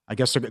Clemson? I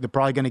guess they're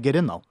probably going to get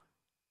in, though.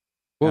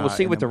 Well, we'll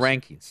see with the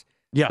rankings.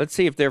 Yeah. Let's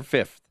see if they're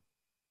 5th.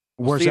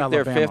 Where's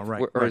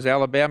Alabama, or is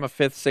Alabama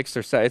 5th, 6th,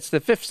 or 7th? It's the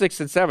 5th,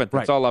 6th, and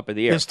 7th. It's all up in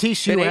the air. Is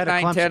TCU 8,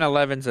 9, 10,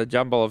 11 is a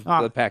jumble of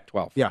the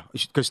Pac-12. Yeah,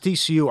 because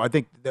TCU, I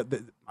think,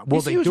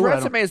 TCU's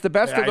resume is the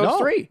best of those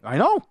 3. I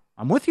know.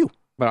 I'm with you.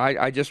 But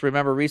I just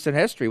remember recent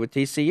history with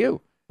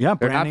TCU. Yeah,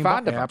 they're not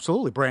fond of them.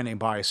 Absolutely, brand name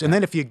bias. And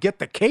then if you get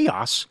the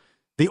chaos,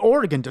 the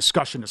Oregon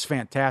discussion is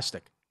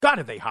fantastic. God,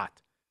 are they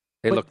hot?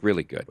 They look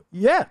really good.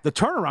 Yeah, the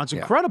turnaround's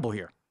incredible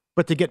here.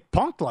 But to get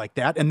punked like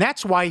that, and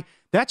that's why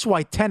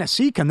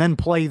Tennessee can then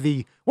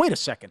play wait a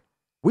second.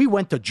 We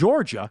went to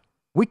Georgia.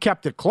 We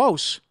kept it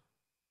close.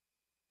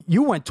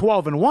 You went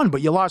 12-1,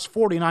 but you lost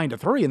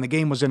 49-3, and the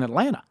game was in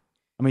Atlanta.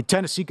 I mean,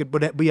 Tennessee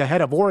could be ahead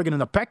of Oregon in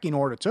the pecking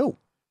order, too,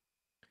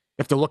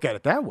 if to look at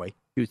it that way.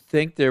 You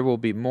think there will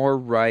be more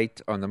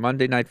right on the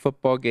Monday Night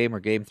Football game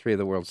or Game 3 of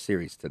the World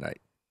Series tonight?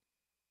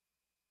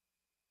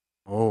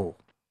 Oh.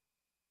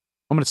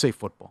 I'm going to say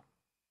football.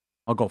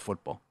 I'll go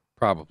football.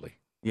 Probably.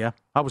 Yeah?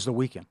 How was the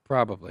weekend?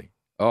 Probably.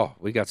 Oh,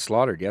 we got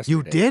slaughtered yesterday.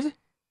 You did?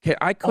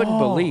 I couldn't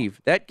believe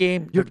that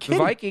game. The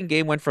Viking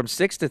game went from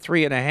 6 to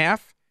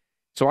 3.5.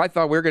 So I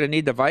thought we were going to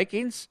need the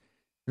Vikings.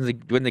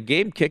 When the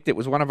game kicked, it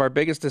was one of our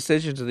biggest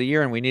decisions of the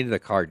year, and we needed the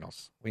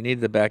Cardinals. We needed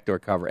the backdoor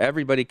cover.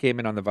 Everybody came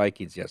in on the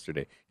Vikings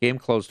yesterday. Game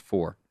closed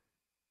 4,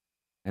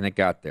 and it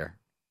got there.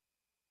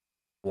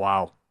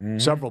 Wow. Mm-hmm.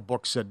 Several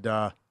books said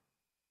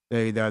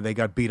they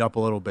got beat up a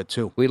little bit,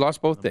 too. We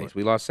lost both days.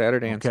 We lost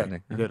Saturday and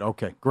Sunday. Good.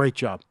 Okay. Great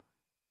job.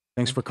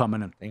 Thanks for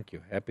coming in. Thank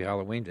you. Happy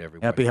Halloween to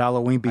everybody. Happy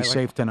Halloween. Be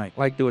safe tonight. I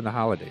like doing the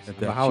holidays.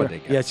 I'm a holiday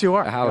guy. Yes, you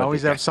are. You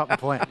always have something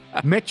planned.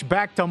 Mitch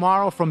back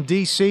tomorrow from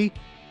D.C.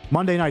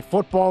 Monday Night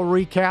Football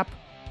recap.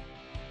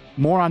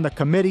 More on the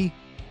committee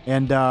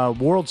and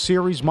World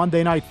Series,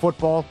 Monday Night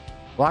Football.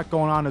 A lot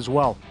going on as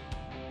well.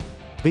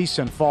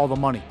 VSiN, follow the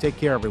money. Take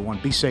care, everyone.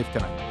 Be safe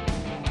tonight.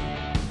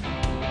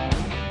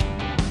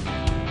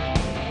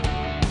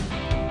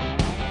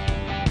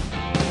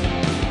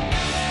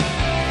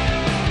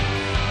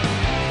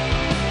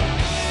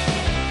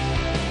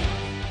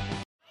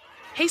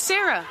 Hey,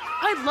 Sarah,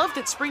 I love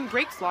that spring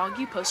break vlog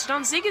you posted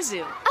on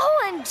Zigazoo.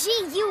 OMG,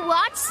 you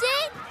watched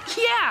it?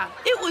 Yeah,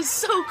 it was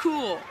so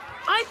cool.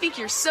 I think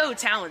you're so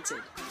talented.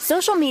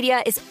 Social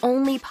media is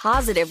only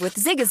positive with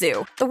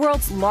Zigazoo, the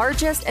world's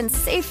largest and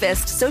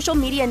safest social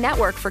media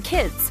network for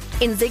kids.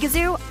 In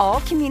Zigazoo, all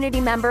community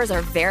members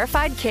are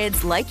verified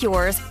kids like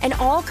yours, and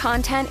all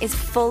content is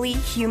fully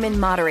human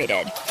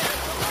moderated.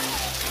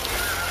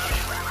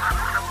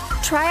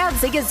 Try out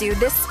Zigazoo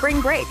this spring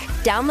break.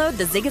 Download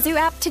the Zigazoo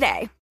app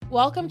today.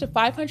 Welcome to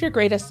 500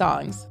 Greatest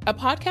Songs, a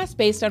podcast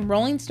based on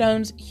Rolling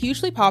Stone's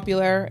hugely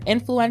popular,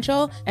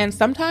 influential, and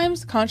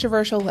sometimes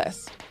controversial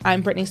list.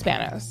 I'm Brittany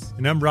Spanos.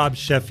 And I'm Rob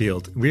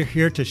Sheffield. We're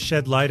here to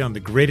shed light on the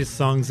greatest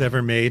songs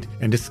ever made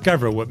and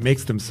discover what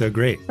makes them so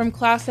great. From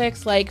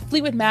classics like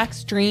Fleetwood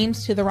Mac's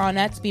Dreams to the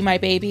Ronettes' Be My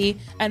Baby,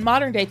 and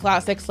modern-day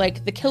classics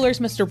like The Killer's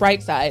Mr.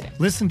 Brightside.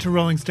 Listen to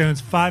Rolling Stone's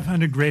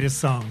 500 Greatest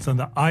Songs on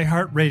the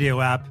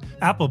iHeartRadio app,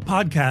 Apple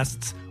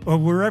Podcasts, or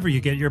wherever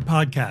you get your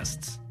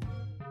podcasts.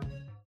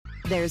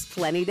 There's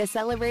plenty to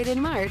celebrate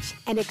in March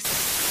and National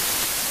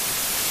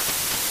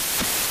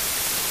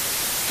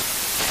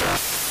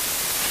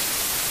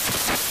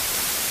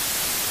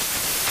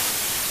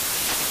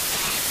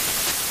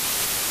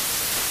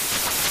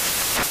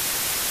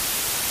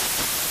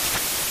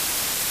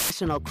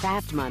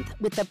Craft Month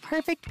with the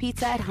perfect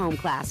pizza at home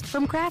class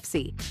from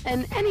Craftsy.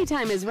 And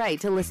anytime is right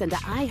to listen to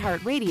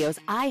iHeartRadio's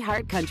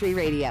iHeart Country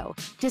Radio.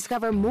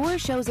 Discover more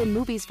shows and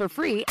movies for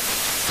free.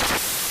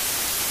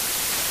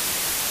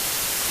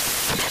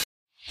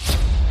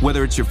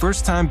 Whether it's your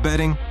first time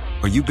betting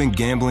or you've been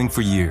gambling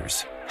for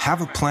years, have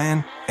a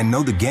plan and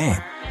know the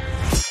game.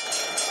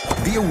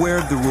 Be aware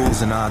of the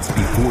rules and odds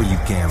before you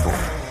gamble.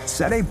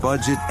 Set a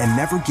budget and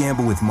never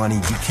gamble with money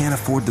you can't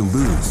afford to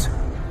lose.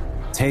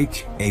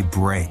 Take a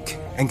break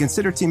and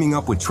consider teaming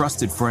up with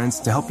trusted friends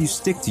to help you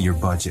stick to your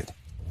budget.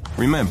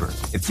 Remember,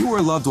 if you or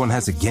a loved one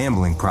has a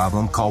gambling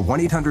problem, call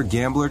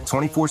 1-800-GAMBLER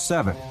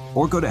 24/7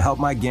 or go to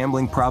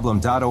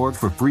helpmygamblingproblem.org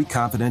for free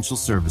confidential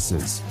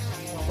services.